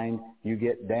bind, you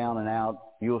get down and out,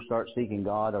 you'll start seeking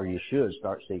God, or you should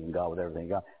start seeking God with everything you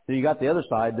got. Then you got the other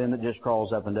side then that just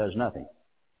crawls up and does nothing.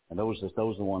 And those are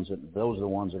the ones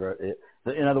that are,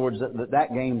 in other words,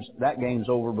 that game's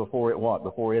over before it what?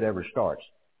 Before it ever starts.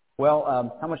 Well,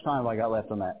 how much time have I got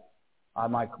left on that?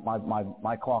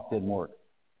 My clock didn't work.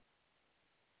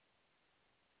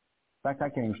 In fact, I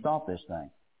can't even stop this thing.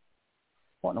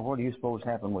 What in the world do you suppose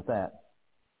happened with that?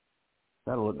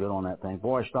 That'll look good on that thing.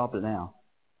 Boy, I stopped it now.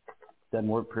 Doesn't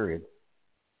work, period.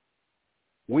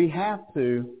 We have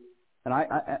to, and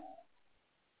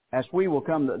as we will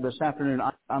come this afternoon,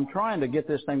 I'm trying to get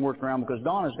this thing worked around because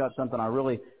Donna's got something I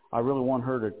really want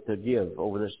her to give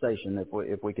over this station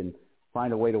if we can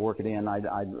find a way to work it in. I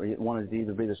wanted it to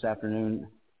either be this afternoon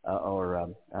or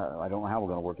I don't know how we're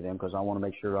going to work it in because I want to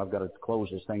make sure I've got to close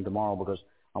this thing tomorrow because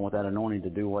I want that anointing to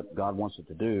do what God wants it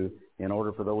to do in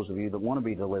order for those of you that want to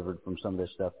be delivered from some of this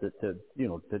stuff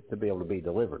to be able to be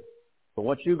delivered. But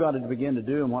what you've got to begin to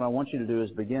do and what I want you to do is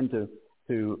begin to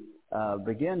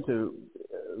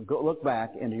go look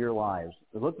back into your lives.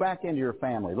 Look back into your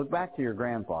family. Look back to your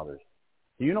grandfathers.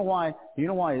 Do you know why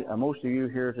most of you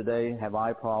here today have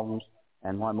eye problems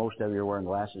and why most of you are wearing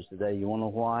glasses today? You want to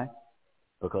know why?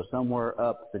 Because somewhere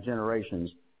up the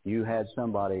generations, you had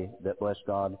somebody that, bless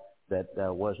God, that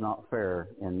was not fair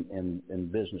in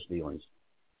business dealings.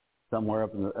 Somewhere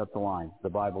up the line. The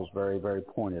Bible's very, very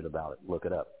pointed about it. Look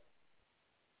it up.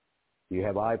 You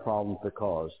have eye problems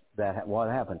because what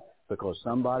happened? Because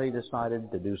somebody decided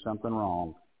to do something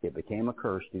wrong. It became a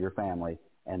curse to your family,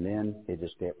 and then it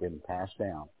just kept getting passed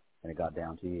down, and it got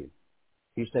down to you.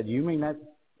 He said, you mean that?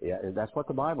 Yeah, that's what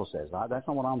the Bible says. That's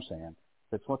not what I'm saying.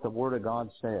 That's what the Word of God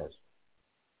says.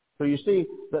 So you see,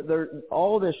 that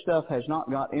all this stuff has not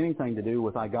got anything to do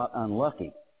with I got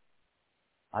unlucky.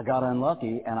 I got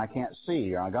unlucky and I can't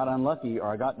see, or I got unlucky,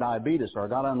 or I got diabetes, or I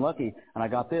got unlucky and I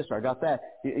got this, or I got that.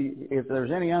 If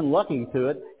there's any unlucky to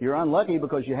it, you're unlucky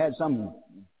because you had some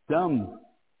dumb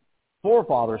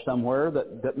forefather somewhere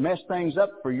that messed things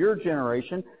up for your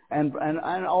generation and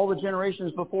all the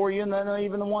generations before you and then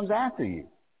even the ones after you.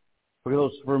 Because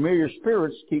those familiar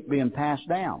spirits keep being passed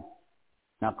down.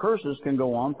 Now, curses can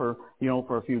go on for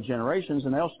a few generations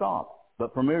and they'll stop.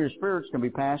 But familiar spirits can be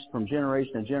passed from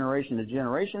generation to generation to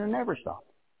generation and never stop.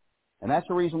 And that's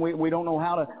the reason we don't know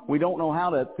how to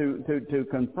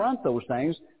confront those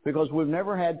things, because we've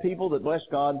never had people that, bless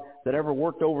God, that ever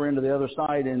worked over into the other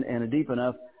side in a deep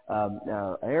enough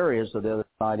areas of the other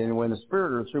side, anyway, in the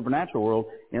spirit or the supernatural world,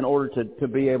 in order to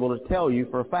be able to tell you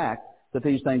for a fact that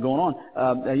these things going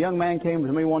on. A young man came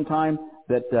to me one time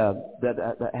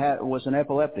that was an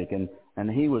epileptic,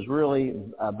 and he was really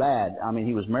bad. I mean,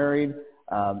 he was married,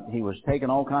 he was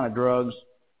taking all kind of drugs.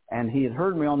 And he had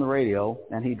heard me on the radio,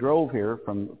 and he drove here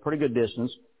from a pretty good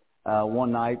distance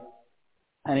one night.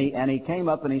 And he came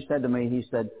up and he said to me, he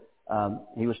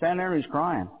was standing there and he was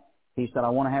crying. He said, I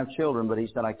want to have children, but he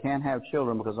said, I can't have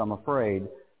children because I'm afraid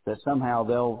that somehow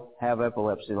they'll have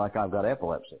epilepsy like I've got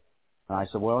epilepsy. And I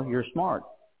said, well, you're smart.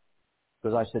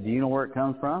 Because I said, do you know where it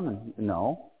comes from? And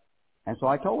no. And so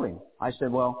I told him. I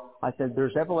said,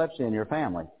 there's epilepsy in your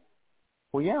family.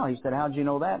 Well, yeah. He said, how'd you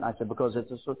know that? And I said, because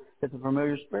it's a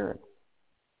familiar spirit.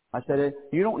 I said,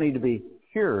 you don't need to be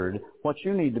cured. What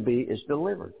you need to be is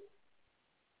delivered.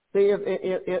 See,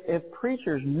 if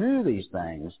preachers knew these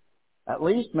things, at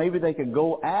least maybe they could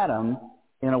go at them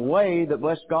in a way that,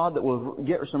 bless God, that will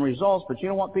get some results. But you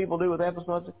know what people do with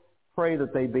epilepsy? Pray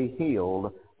that they be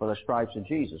healed by the stripes of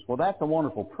Jesus. Well, that's a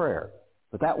wonderful prayer.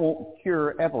 But that won't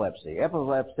cure epilepsy.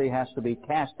 Epilepsy has to be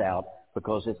cast out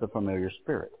because it's a familiar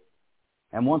spirit.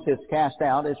 And once it's cast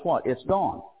out, it's what? It's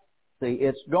gone. See,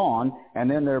 it's gone,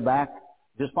 and then they're back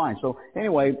just fine. So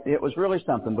anyway, it was really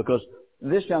something, because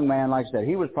this young man, like I said,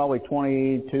 he was probably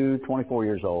 22, 24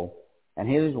 years old, and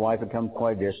he and his wife had come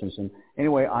quite a distance. And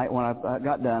anyway, when I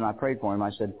got done, I prayed for him.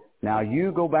 I said, now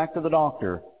you go back to the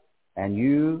doctor, and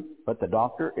you let the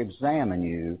doctor examine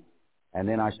you, and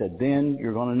then I said, then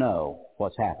you're going to know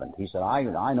what's happened. He said, I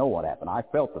know what happened. I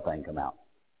felt the thing come out.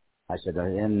 I said,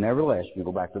 and nevertheless, you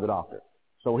go back to the doctor.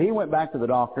 So he went back to the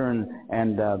doctor,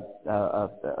 and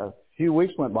a few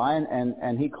weeks went by,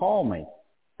 and he called me.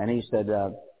 And he said,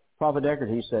 Prophet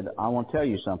Deckard, he said, I want to tell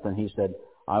you something. He said,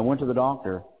 I went to the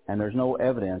doctor, and there's no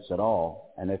evidence at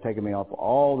all. And they've taken me off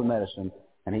all the medicine.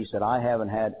 And he said, I haven't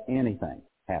had anything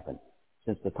happen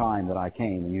since the time that I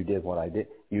came and you did what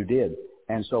you did.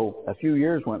 And so a few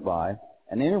years went by.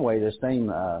 And anyway, this same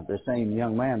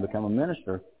young man became a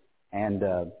minister. And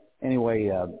anyway,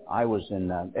 I was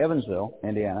in Evansville,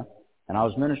 Indiana, and I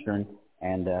was ministering,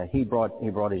 and he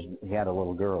had a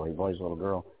little girl. He brought his little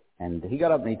girl, and he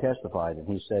got up and he testified, and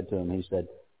he said to him, he said,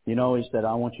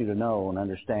 I want you to know and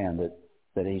understand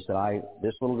that he said,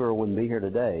 this little girl wouldn't be here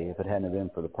today if it hadn't been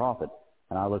for the prophet.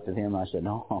 And I looked at him and I said,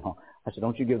 no. I said,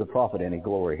 don't you give the prophet any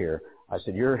glory here. I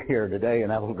said, you're here today and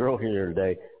that little girl here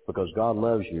today because God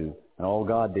loves you, and all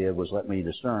God did was let me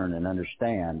discern and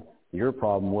understand. Your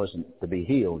problem wasn't to be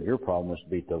healed. Your problem was to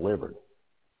be delivered.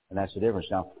 And that's the difference.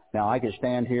 Now I could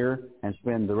stand here and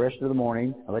spend the rest of the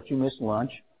morning, I'll let you miss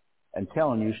lunch, and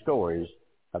telling you stories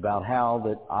about how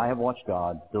that I have watched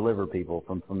God deliver people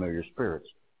from familiar spirits.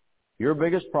 Your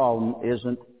biggest problem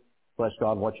isn't, bless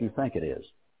God, what you think it is.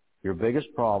 Your biggest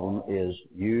problem is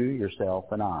you, yourself,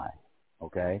 and I.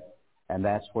 Okay? And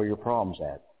that's where your problem's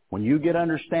at. When you get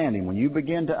understanding, when you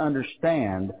begin to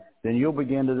understand, then you'll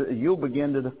begin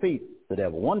to defeat the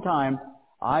devil. One time,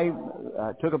 I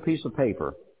took a piece of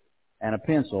paper and a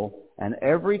pencil, and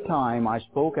every time I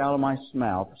spoke out of my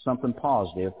mouth something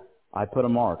positive, I put a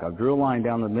mark. I drew a line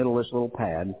down the middle of this little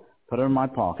pad, put it in my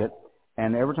pocket,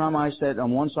 and every time I said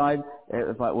on one side,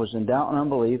 if I was in doubt and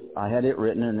unbelief, I had it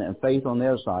written, and faith on the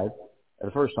other side,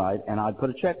 the first side, and I'd put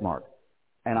a check mark.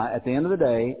 And at the end of the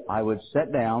day, I would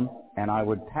sit down and I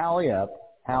would tally up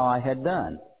how I had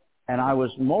done. And I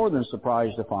was more than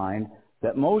surprised to find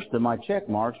that most of my check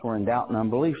marks were in doubt and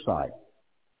unbelief side.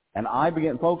 And I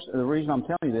began, folks, the reason I'm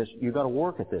telling you this, you've got to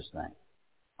work at this thing.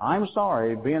 I'm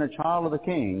sorry, being a child of the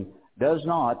King does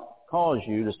not cause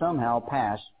you to somehow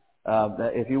pass,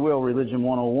 if you will, Religion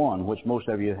 101, which most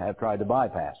of you have tried to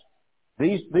bypass.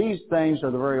 These things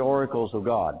are the very oracles of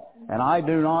God. And I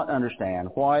do not understand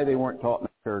why they weren't taught in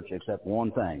the church except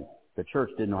one thing. The church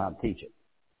didn't know how to teach it.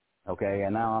 Okay,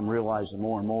 and now I'm realizing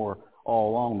more and more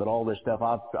all along that all this stuff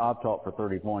I've taught for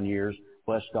 31 years,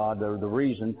 bless God, the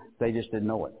reason they just didn't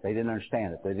know it. They didn't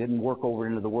understand it. They didn't work over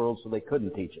into the world, so they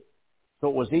couldn't teach it. So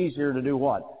it was easier to do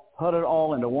what? Put it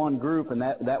all into one group, and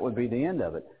that would be the end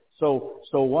of it. So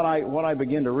what I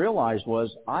began to realize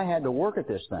was I had to work at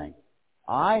this thing.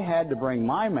 I had to bring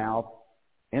my mouth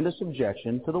into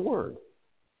subjection to the Word.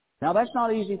 Now, that's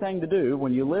not an easy thing to do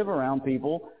when you live around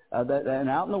people and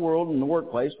out in the world, in the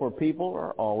workplace, where people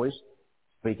are always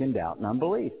speaking doubt and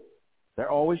unbelief. They're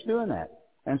always doing that.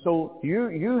 And so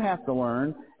you have to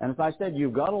learn, and as I said,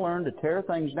 you've got to learn to tear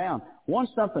things down. Once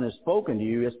something is spoken to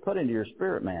you, it's put into your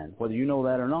spirit, man, whether you know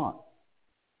that or not.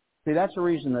 See, that's the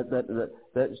reason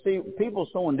that people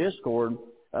sowing discord,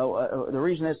 the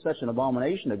reason it's such an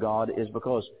abomination to God is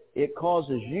because it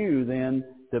causes you then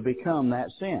to become that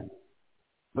sin.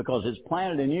 Because it's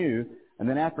planted in you, and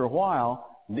then after a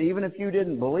while, even if you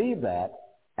didn't believe that,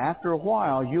 after a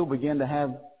while you'll begin to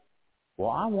have, well,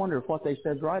 I wonder if what they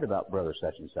said is right about brother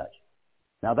such and such.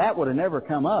 Now that would have never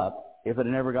come up if it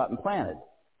had never gotten planted.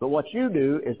 But what you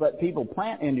do is let people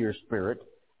plant into your spirit,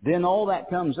 then all that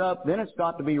comes up, then it's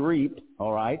got to be reaped,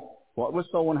 all right? What was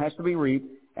sown has to be reaped,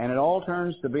 and it all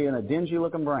turns to being a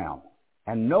dingy-looking brown.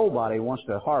 And nobody wants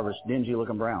to harvest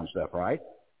dingy-looking brown stuff, right?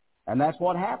 And that's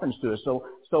what happens to us. So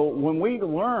when we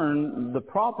learn the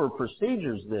proper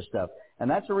procedures of this stuff, and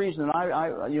that's the reason I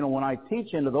when I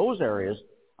teach into those areas,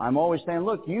 I'm always saying,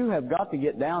 look, you have got to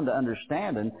get down to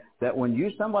understanding that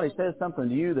when somebody says something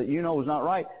to you that you know is not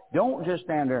right, don't just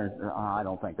stand there and, I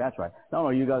don't think that's right.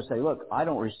 No, you got to say, look, I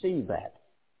don't receive that.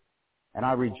 And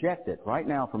I reject it right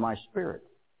now from my spirit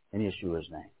in Yeshua's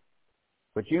name.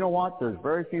 But you know what? There's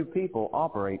very few people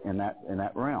operate in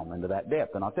that realm, into that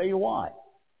depth. And I'll tell you why.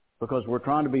 Because we're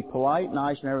trying to be polite,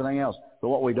 nice, and everything else. But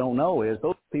what we don't know is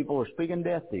those people are speaking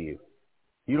death to you.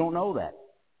 You don't know that.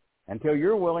 Until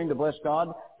you're willing to, bless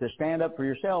God, to stand up for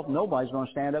yourself, nobody's going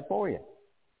to stand up for you.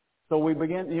 So we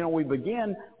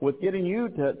begin with getting you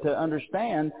to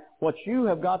understand what you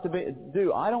have got to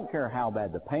do. I don't care how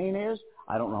bad the pain is.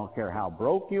 I don't care how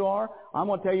broke you are. I'm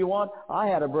going to tell you what, I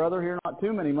had a brother here not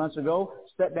too many months ago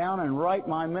sit down and write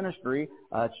my ministry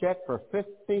a check for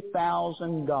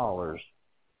 $50,000.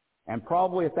 And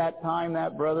probably at that time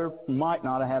that brother might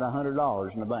not have had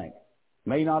 $100 in the bank.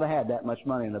 May not have had that much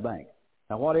money in the bank.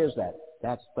 Now what is that?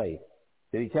 That's faith.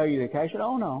 Did he tell you to cash it?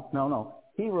 Oh, no.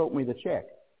 He wrote me the check.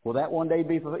 Will that one day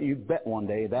be fulfilled? You bet one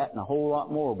day that and a whole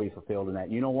lot more will be fulfilled in that.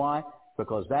 You know why?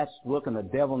 Because that's looking the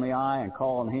devil in the eye and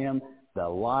calling him the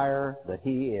liar that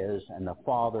he is and the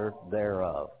father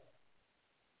thereof.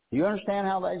 Do you understand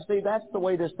how that? See, that's the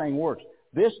way this thing works.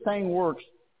 This thing works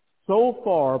so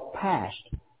far past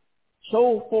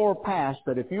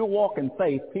that if you walk in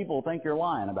faith, people think you're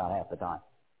lying about half the time.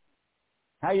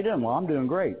 How you doing? Well, I'm doing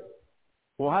great.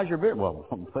 Well, how's your business? Well,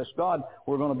 bless God,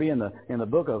 we're going to be in the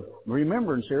book of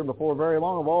remembrance here before very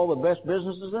long of all the best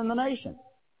businesses in the nation.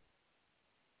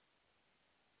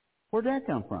 Where'd that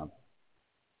come from?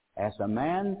 As a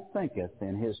man thinketh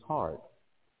in his heart,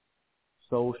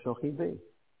 so shall he be.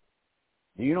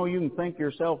 Do you know you can think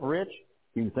yourself rich?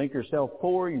 You can think yourself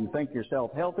poor. You can think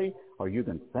yourself healthy. Or you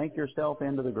can think yourself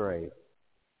into the grave.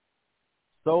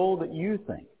 So that you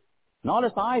think. Not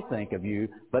as I think of you,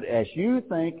 but as you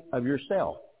think of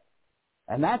yourself.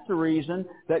 And that's the reason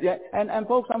that, and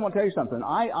folks, I'm going to tell you something.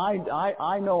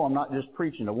 I know I'm not just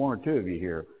preaching to one or two of you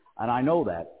here, and I know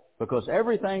that because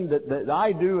everything that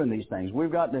I do in these things,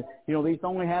 we've got to, these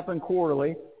only happen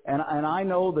quarterly, and I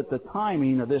know that the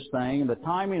timing of this thing, the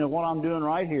timing of what I'm doing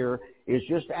right here is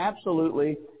just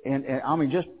absolutely,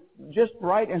 just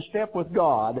right in step with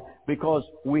God because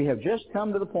we have just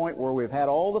come to the point where we've had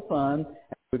all the fun.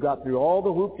 We've got through all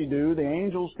the whoop-de-doo, the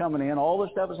angels coming in, all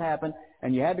this stuff has happened,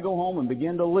 and you had to go home and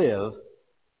begin to live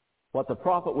what the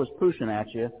prophet was pushing at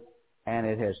you, and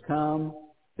it has come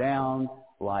down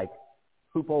like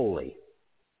hoop-ole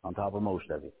on top of most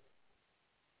of you.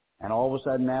 And all of a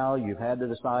sudden now you've had to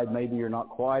decide maybe you're not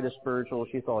quite as spiritual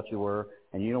as you thought you were,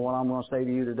 and you know what I'm going to say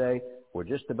to you today? We're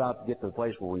just about to get to the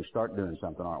place where we start doing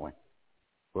something, aren't we?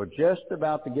 We're just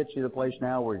about to get you to the place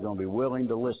now where you're going to be willing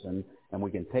to listen, and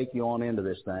we can take you on into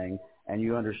this thing, and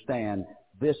you understand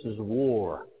this is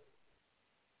war.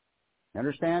 You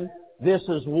understand? This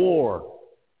is war.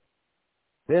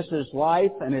 This is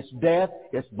life, and it's death,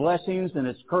 it's blessings, and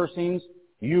it's cursings.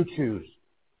 You choose.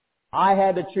 I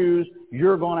had to choose.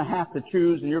 You're going to have to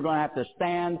choose, and you're going to have to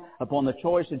stand upon the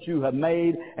choice that you have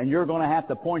made, and you're going to have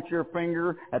to point your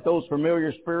finger at those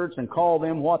familiar spirits and call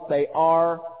them what they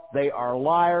are. They are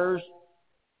liars,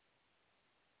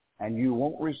 and you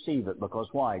won't receive it because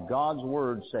why? God's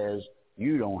Word says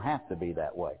you don't have to be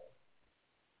that way.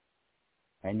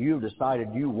 And you've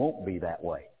decided you won't be that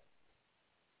way.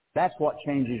 That's what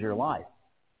changes your life.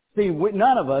 See,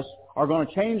 none of us are going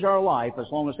to change our life as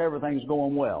long as everything's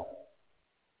going well.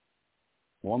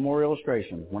 One more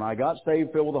illustration. When I got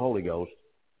saved, filled with the Holy Ghost,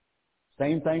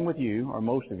 same thing with you, or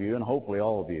most of you, and hopefully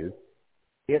all of you,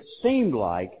 it seemed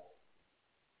like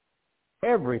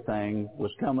everything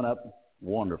was coming up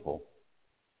wonderful.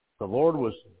 The Lord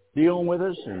was dealing with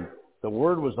us, and the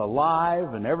Word was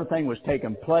alive and everything was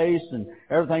taking place and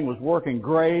everything was working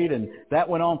great, and that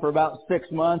went on for about 6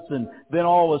 months, and then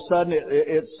all of a sudden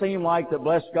it seemed like that,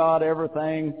 bless God,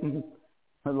 everything,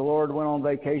 the Lord went on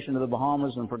vacation to the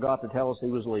Bahamas and forgot to tell us He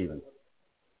was leaving.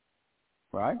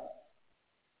 Right?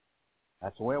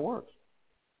 That's the way it works.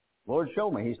 The Lord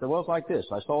showed me. He said, well, it's like this.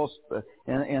 I saw,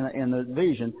 in the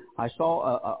vision, I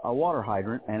saw a water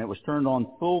hydrant, and it was turned on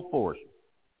full force.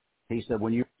 He said,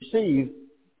 when you receive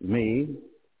me,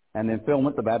 and then film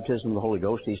it, the baptism of the Holy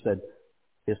Ghost, he said,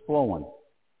 it's flowing.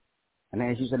 And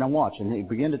then he said, now watch. And he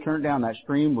began to turn down. That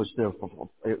stream was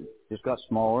still, it just got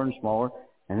smaller and smaller,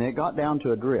 and then it got down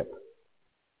to a drip.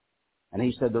 And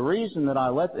he said, the reason that I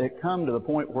let it come to the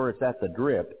point where it's at the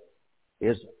drip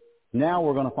is now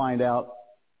we're going to find out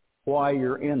why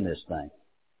you're in this thing.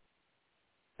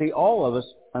 See, all of us,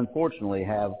 unfortunately,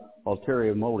 have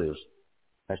ulterior motives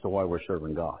as to why we're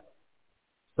serving God.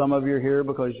 Some of you are here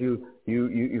because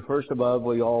you first above,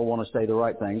 we all want to say the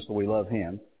right things, so we love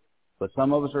Him. But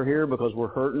some of us are here because we're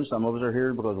hurting. Some of us are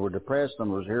here because we're depressed.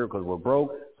 Some of us are here because we're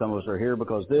broke. Some of us are here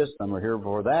because this. Some are here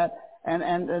for that.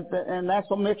 And that's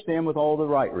all mixed in with all the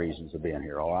right reasons of being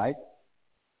here, all right?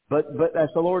 But as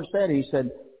the Lord said, He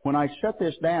said, when I shut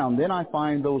this down, then I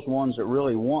find those ones that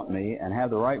really want me and have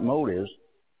the right motives,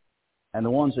 and the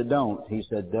ones that don't, He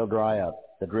said, they'll dry up.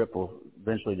 The drip will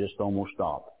eventually just almost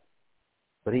stop.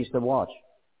 But He said, watch.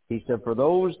 He said, for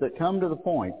those that come to the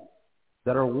point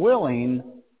that are willing,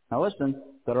 now listen,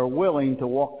 that are willing to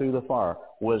walk through the fire.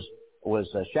 Was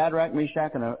Shadrach,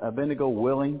 Meshach, and Abednego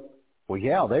willing? Well,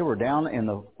 yeah, they were down in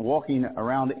the, walking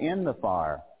around in the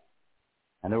fire.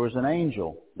 And there was an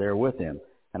angel there with them.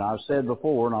 And I've said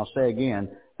before, and I'll say again,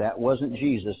 that wasn't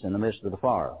Jesus in the midst of the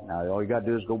fire. Now, all you got to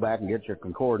do is go back and get your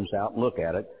concordance out and look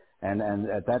at it. And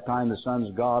at that time, the sons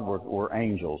of God were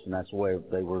angels, and that's the way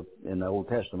they were in the Old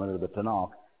Testament, or the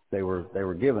Tanakh, they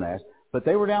were given as. But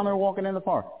they were down there walking in the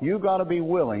fire. You've got to be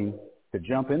willing to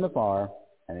jump in the fire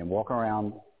and then walk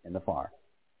around in the fire.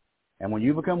 And when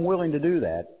you become willing to do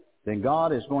that, then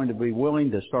God is going to be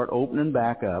willing to start opening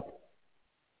back up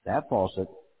that faucet,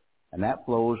 and that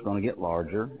flow is going to get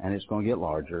larger, and it's going to get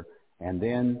larger, and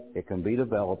then it can be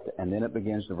developed, and then it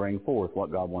begins to bring forth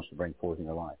what God wants to bring forth in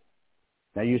your life.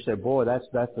 Now you say, boy, that's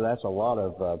a lot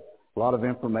of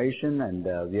information,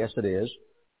 and yes, it is.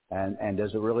 And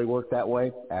does it really work that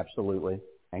way? Absolutely.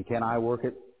 And can I work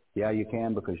it? Yeah, you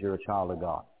can, because you're a child of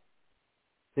God.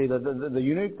 See, the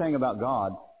unique thing about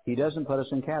God, He doesn't put us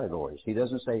in categories. He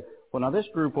doesn't say, well, now this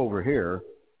group over here,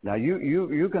 now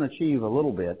you can achieve a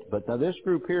little bit, but now this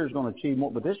group here is going to achieve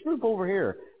more, but this group over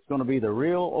here is going to be the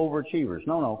real overachievers.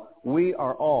 No, we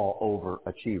are all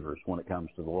overachievers when it comes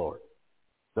to the Lord.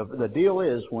 The deal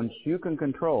is, once you can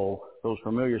control those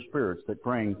familiar spirits that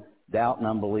bring doubt and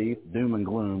unbelief, doom and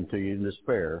gloom to you, and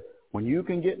despair, when you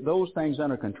can get those things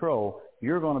under control,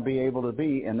 you're going to be able to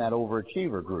be in that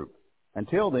overachiever group.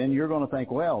 Until then, you're going to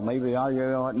think, well, maybe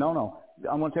no.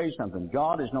 I'm going to tell you something.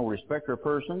 God is no respecter of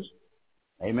persons.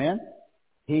 Amen?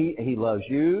 He loves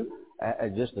you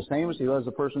just the same as He loves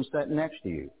the person sitting next to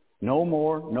you. No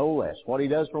more, no less. What He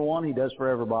does for one, He does for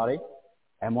everybody.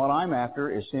 And what I'm after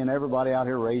is seeing everybody out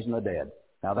here raising the dead.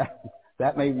 Now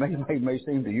that may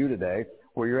seem to you today,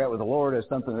 where you're at with the Lord, as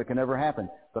something that can never happen.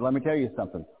 But let me tell you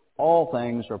something. All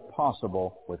things are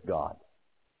possible with God.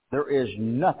 There is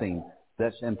nothing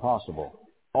that's impossible.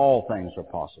 All things are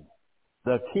possible.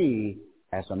 The key,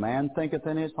 as a man thinketh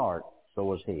in his heart,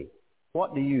 so is he.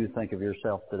 What do you think of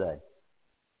yourself today?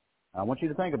 I want you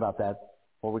to think about that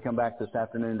before we come back this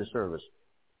afternoon to service.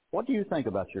 What do you think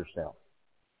about yourself?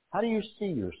 How do you see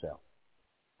yourself?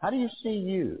 How do you see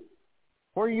you?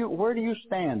 Where do you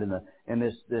stand in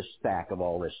this stack of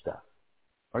all this stuff?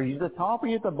 Are you at the top or are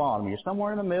you at the bottom? Are you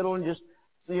somewhere in the middle and just,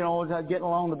 getting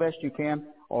along the best you can?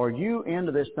 Or are you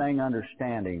into this thing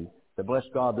understanding that, bless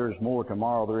God, there's more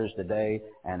tomorrow there is today,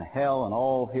 and hell and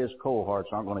all His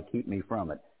cohorts aren't going to keep me from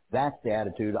it? That's the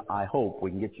attitude I hope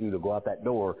we can get you to go out that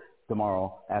door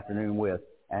tomorrow afternoon with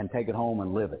and take it home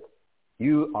and live it.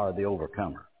 You are the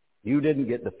overcomer. You didn't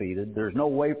get defeated. There's no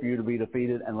way for you to be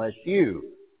defeated unless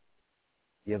you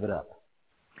give it up.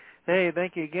 Hey,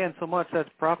 thank you again so much. That's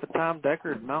Prophet Tom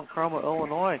Deckard, Mount Carmel,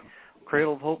 Illinois,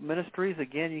 Cradle of Hope Ministries.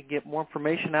 Again, you can get more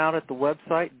information out at the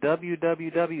website,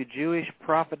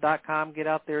 www.jewishprophet.com. Get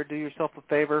out there, do yourself a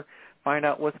favor, find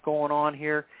out what's going on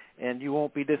here, and you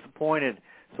won't be disappointed.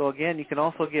 So, again, you can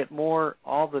also get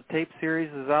all the tape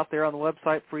series is out there on the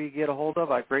website for you to get a hold of.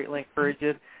 I greatly encourage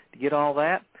you to get all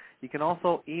that. You can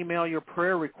also email your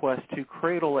prayer request to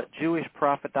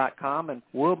cradle@jewishprophet.com, and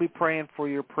we'll be praying for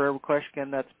your prayer request. Again,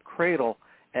 that's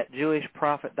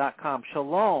cradle@jewishprophet.com.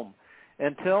 Shalom.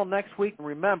 Until next week,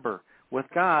 remember, with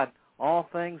God, all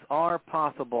things are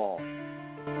possible.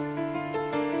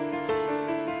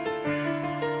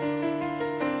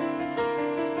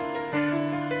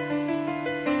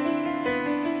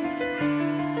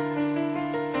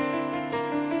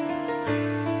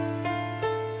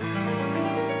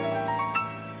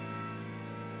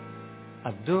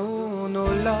 אדון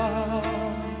עולם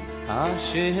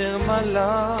אשר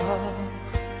מלך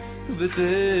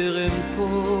בטרם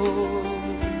כל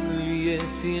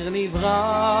יציר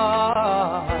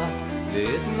נברא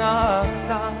ואת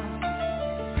נעשה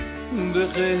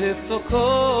בחפצו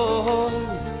כל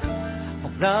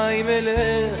אזי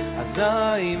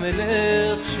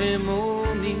מלך שמו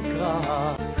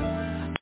נקרא